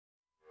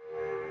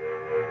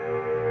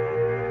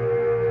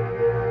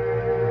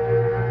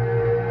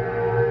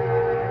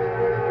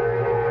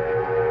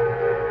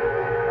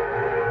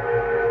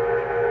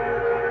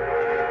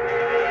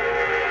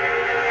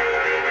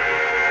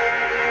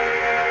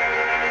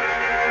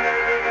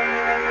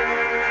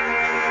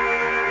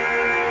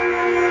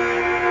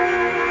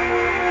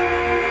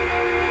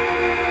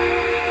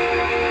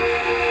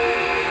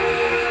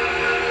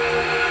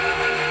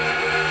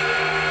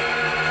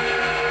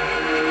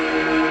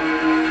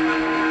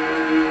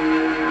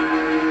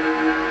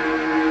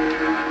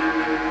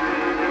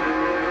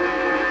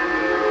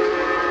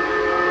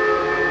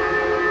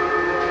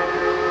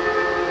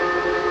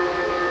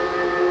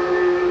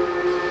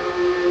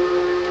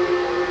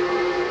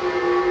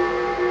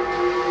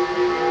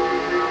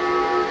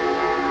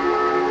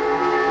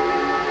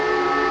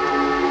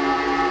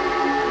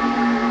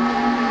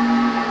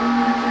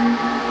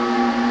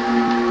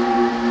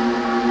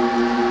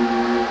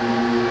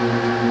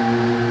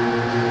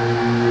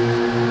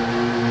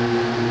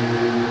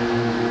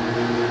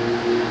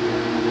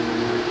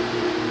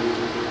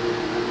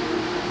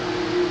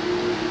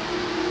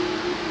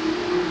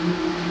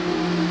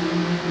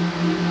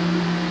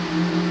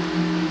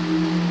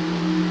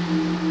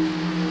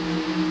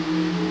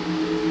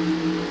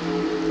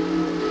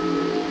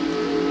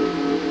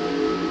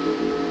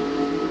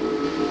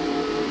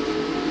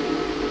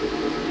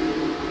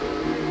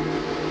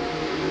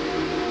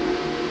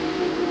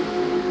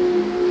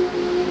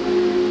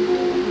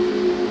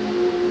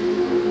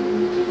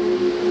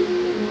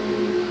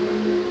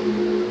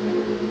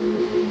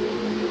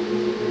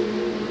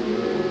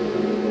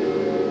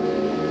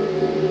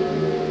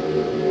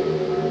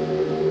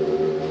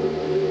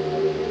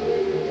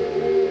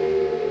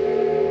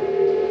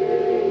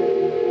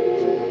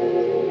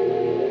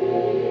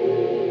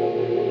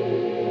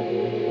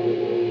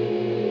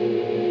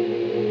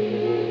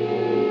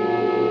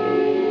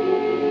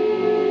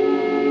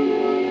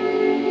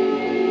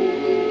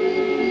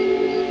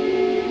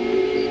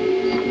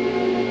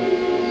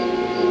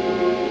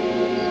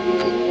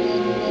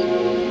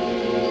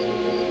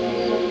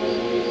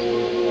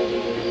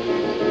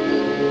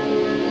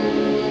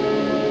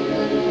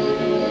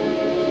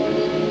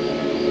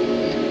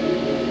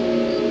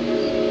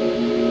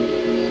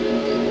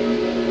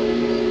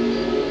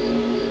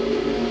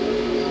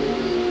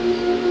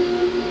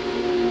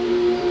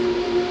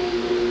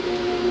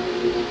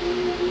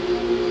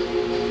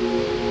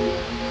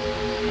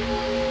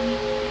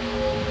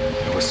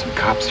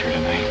cops here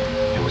tonight.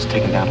 It was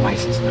taking down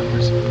license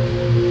numbers.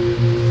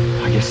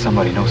 I guess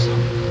somebody knows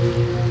something.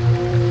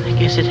 I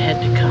guess it had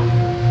to come.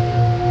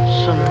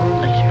 Sooner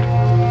or later.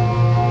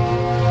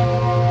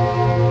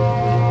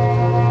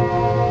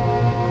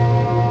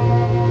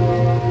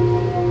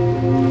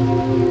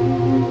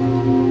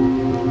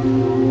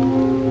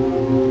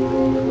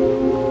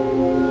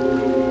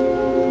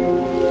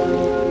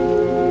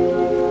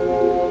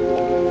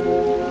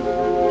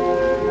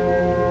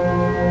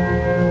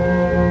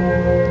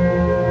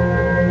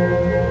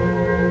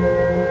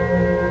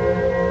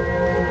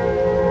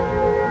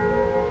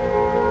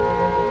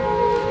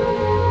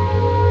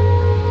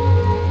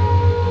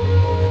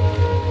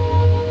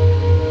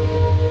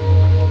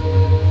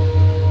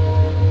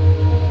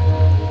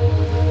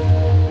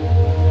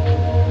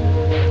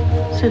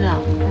 Sit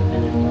down for a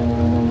minute.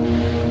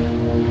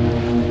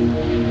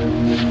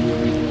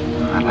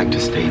 I'd like to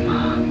stay,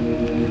 Ma.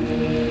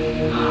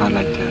 I'd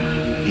like to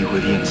be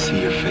with you and see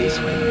your face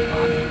when you're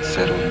finally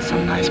settled in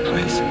some nice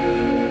place.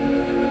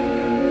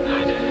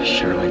 I'd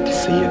sure like to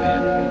see you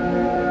then.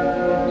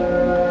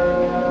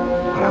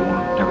 But I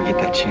won't never get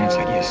that chance,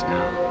 I guess,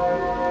 now.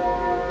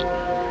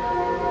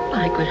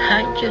 I could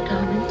hide you,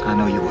 Tommy. I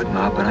know you would,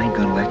 Ma, but I ain't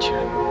gonna let you.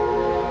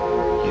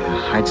 You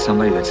hide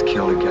somebody that's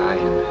killed a guy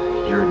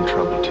and you're in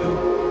trouble,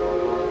 too.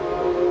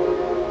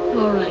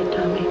 All right,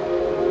 Tommy.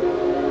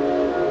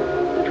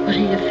 But what do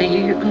you figure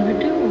you're gonna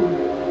do?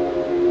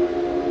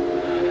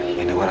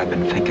 You know what I've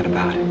been thinking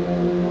about?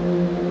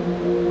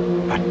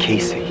 About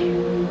Casey.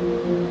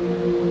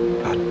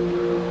 About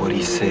what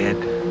he said,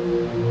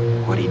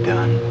 what he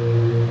done,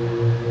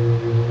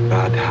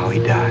 about how he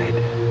died.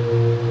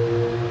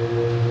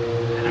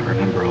 And I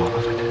remember all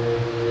of it.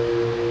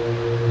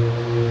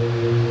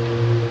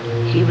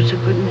 He was a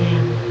good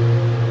man.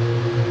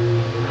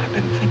 I've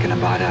been thinking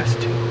about us,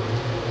 too.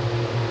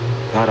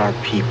 About our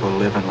people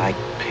living like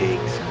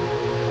pigs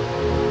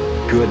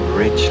and good,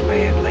 rich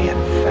land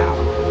laying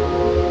fallow.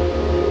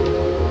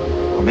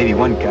 Or maybe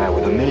one guy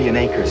with 1 million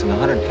acres and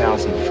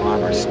 100,000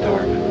 farmers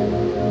starving.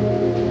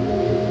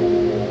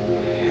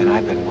 And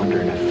I've been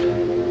wondering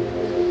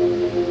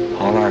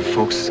if all our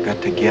folks got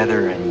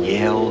together and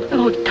yelled.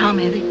 Oh,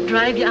 Tommy, they'd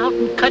drive you out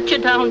and cut you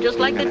down just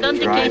like they done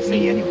to drive Casey.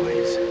 me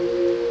anyways.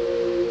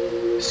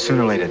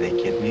 Sooner or later they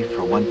get me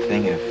for one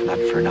thing, if not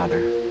for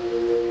another.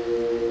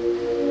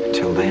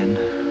 Till then...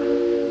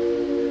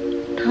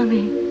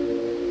 Tommy,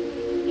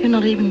 you're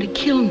not even to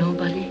kill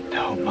nobody.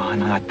 No, Ma,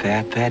 not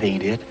that. That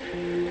ain't it.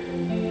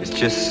 It's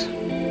just...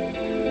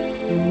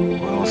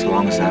 Well, as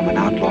long as I'm an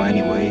outlaw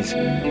anyways,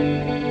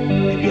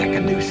 maybe I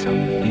can do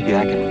something. Maybe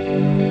I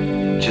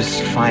can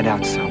just find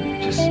out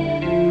something. Just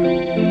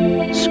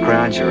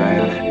scrounge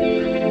around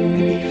and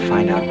maybe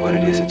find out what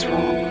it is that's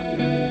wrong.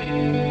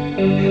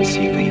 And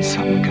see if ain't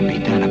something can be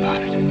done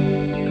about it.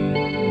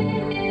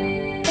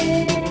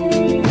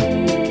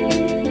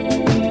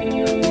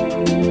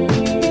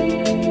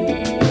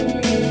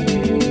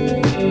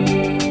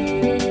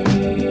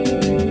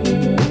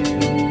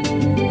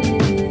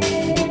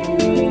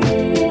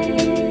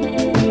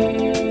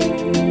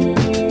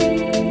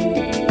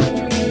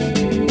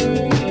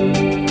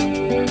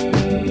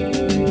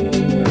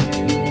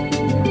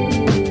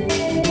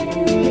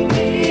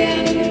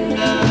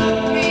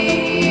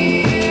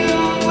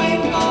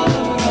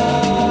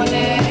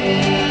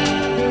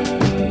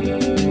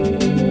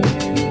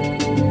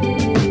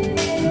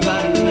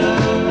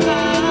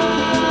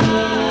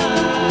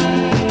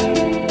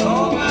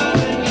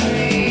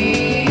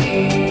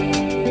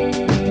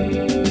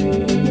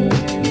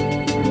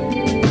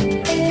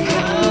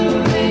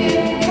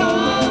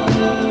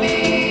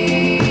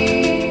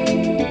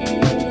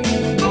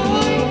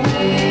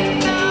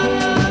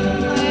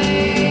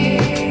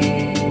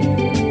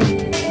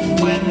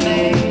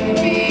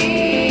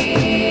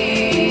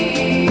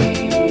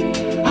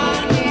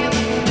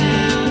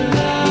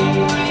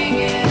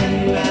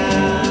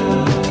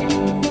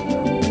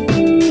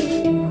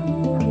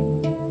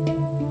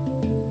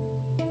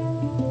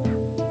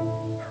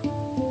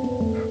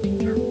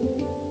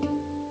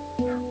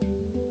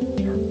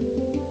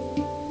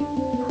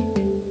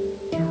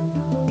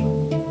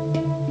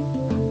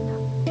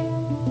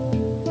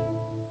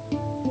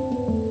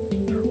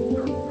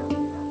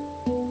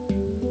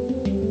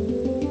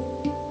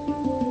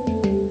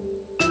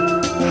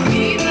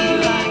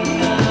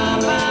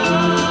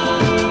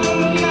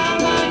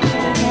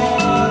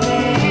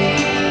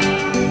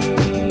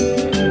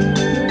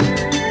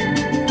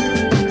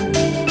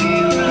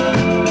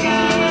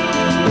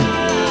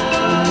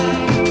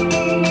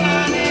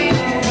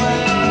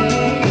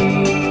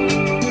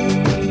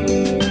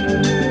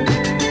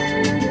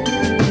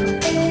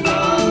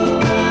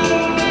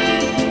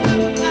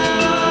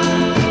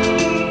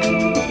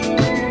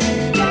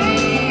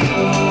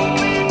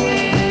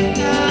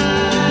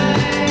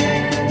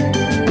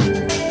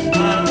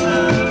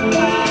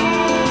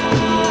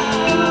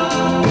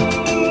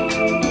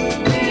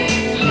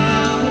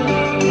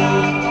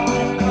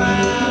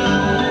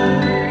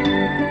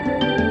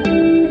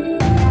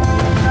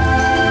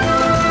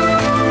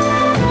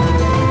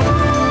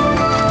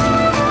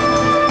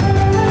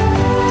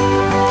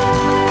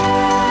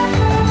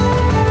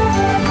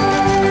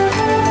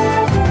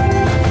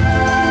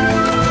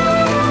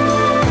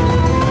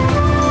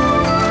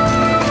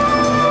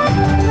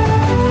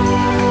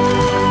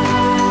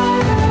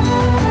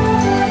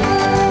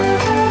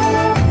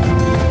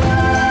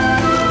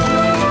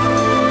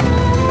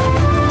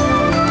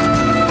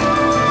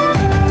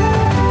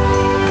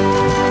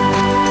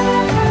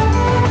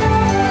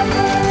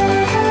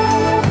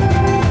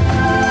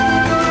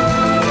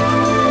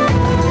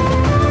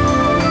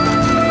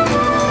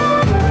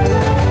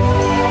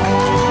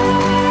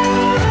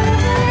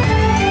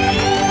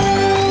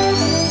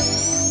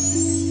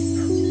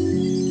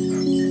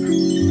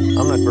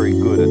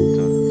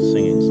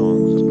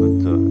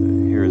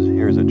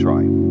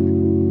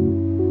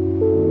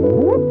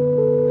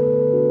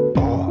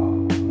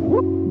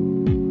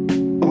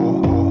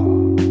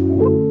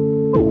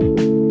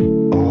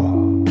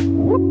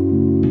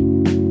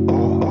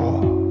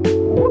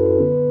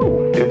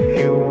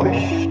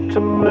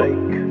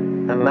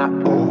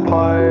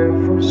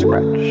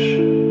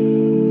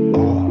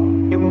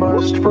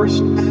 must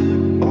first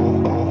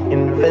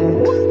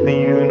invent the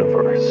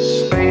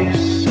universe.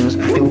 Space is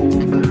filled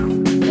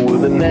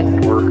with a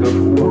network of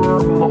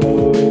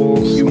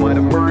wormholes. You might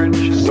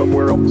emerge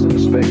somewhere else in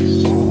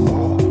space,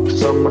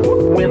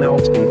 somewhere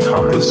else in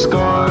time. The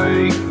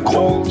sky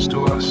calls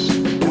to us.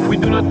 If we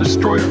do not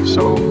destroy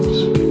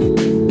ourselves,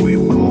 we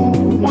will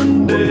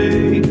one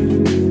day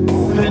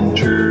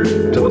venture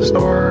to the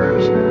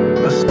stars.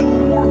 A still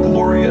more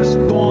glorious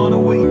dawn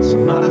awaits,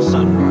 not a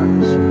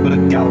sunrise, but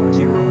a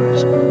galaxy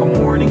rise. A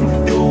morning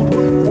filled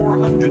with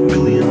 400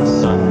 billion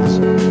suns.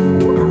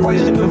 The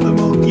rising of the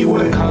Milky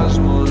Way. The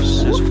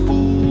cosmos is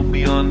full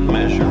beyond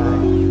measure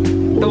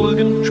of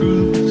elegant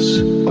truths,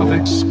 of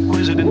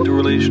exquisite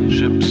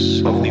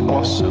interrelationships, of the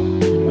awesome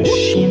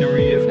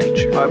machinery of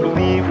nature. I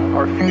believe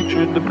our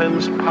future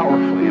depends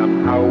powerfully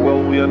on how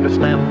well we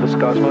understand this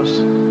cosmos,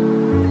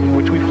 in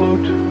which we float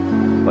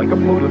like a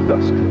mote of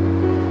dust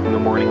in the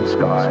morning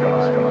sky.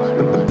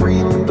 The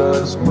brain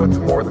does much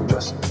more than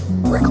just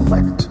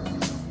recollect.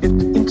 It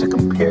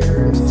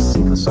intercompares, it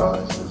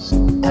synthesizes,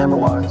 it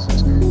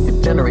analyzes,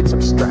 it generates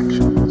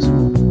abstractions.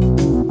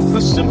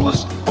 The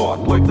simplest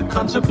thought, like the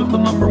concept of the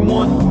number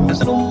one, has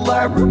an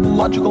elaborate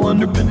logical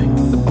underpinning.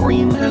 The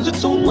brain has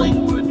its own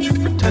language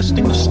for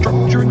testing the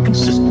structure and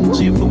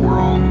consistency of the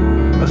world.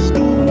 A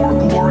still more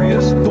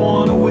glorious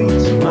dawn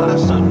awaits, not a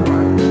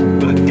sunrise,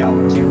 but a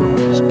galaxy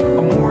rise.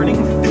 A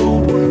morning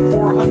filled with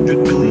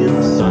 400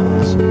 billion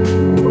suns.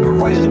 The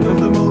rising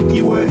of the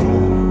Milky Way.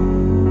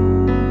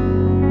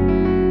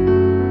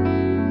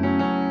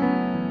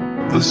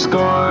 The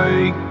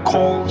sky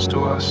calls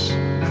to us.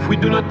 If we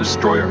do not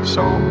destroy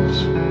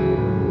ourselves,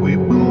 we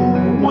will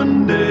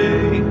one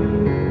day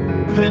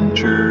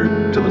venture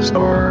to the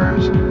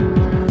stars.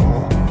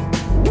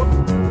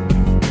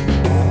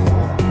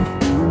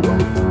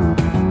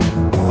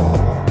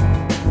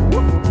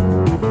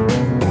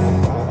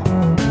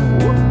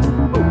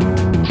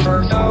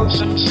 For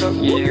thousands of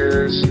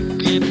years,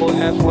 people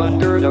have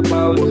wondered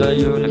about the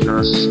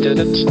universe. Did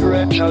it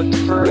stretch out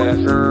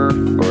forever,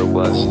 or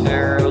was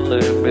there a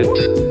limit?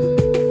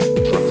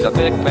 From the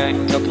Big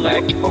Bang to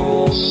black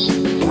holes,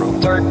 from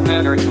dark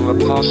matter to a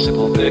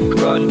possible big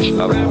crunch,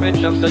 our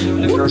image of the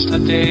universe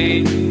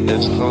today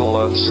is full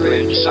of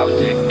strange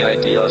sounding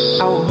ideas.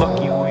 How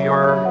lucky we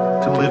are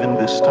to live in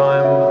this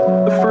time,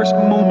 the first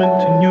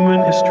moment in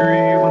human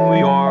history when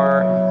we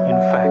are, in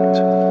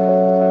fact,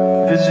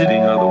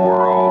 visiting other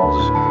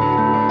worlds.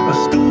 A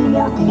still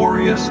more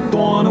glorious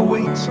dawn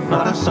awaits,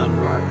 not a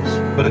sunrise,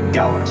 but a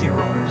galaxy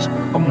rise.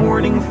 A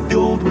morning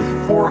filled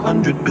with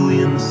 400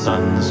 billion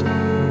suns.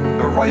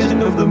 The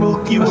rising of the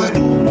Milky Way. A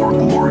still more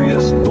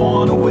glorious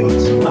dawn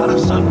awaits, not a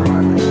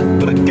sunrise,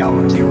 but a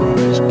galaxy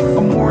rise.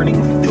 A morning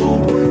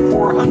filled with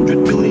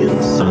 400 billion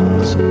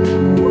suns.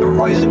 The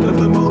rising of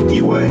the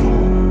Milky Way.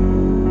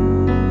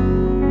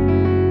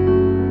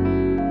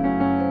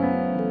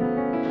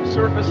 The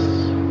surface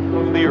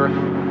of the Earth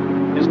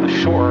is the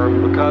shore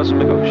of the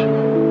cosmic ocean.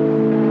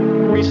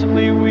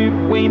 Recently, we've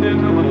waded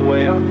a little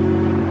way up,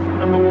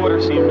 and the water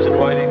seems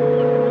inviting.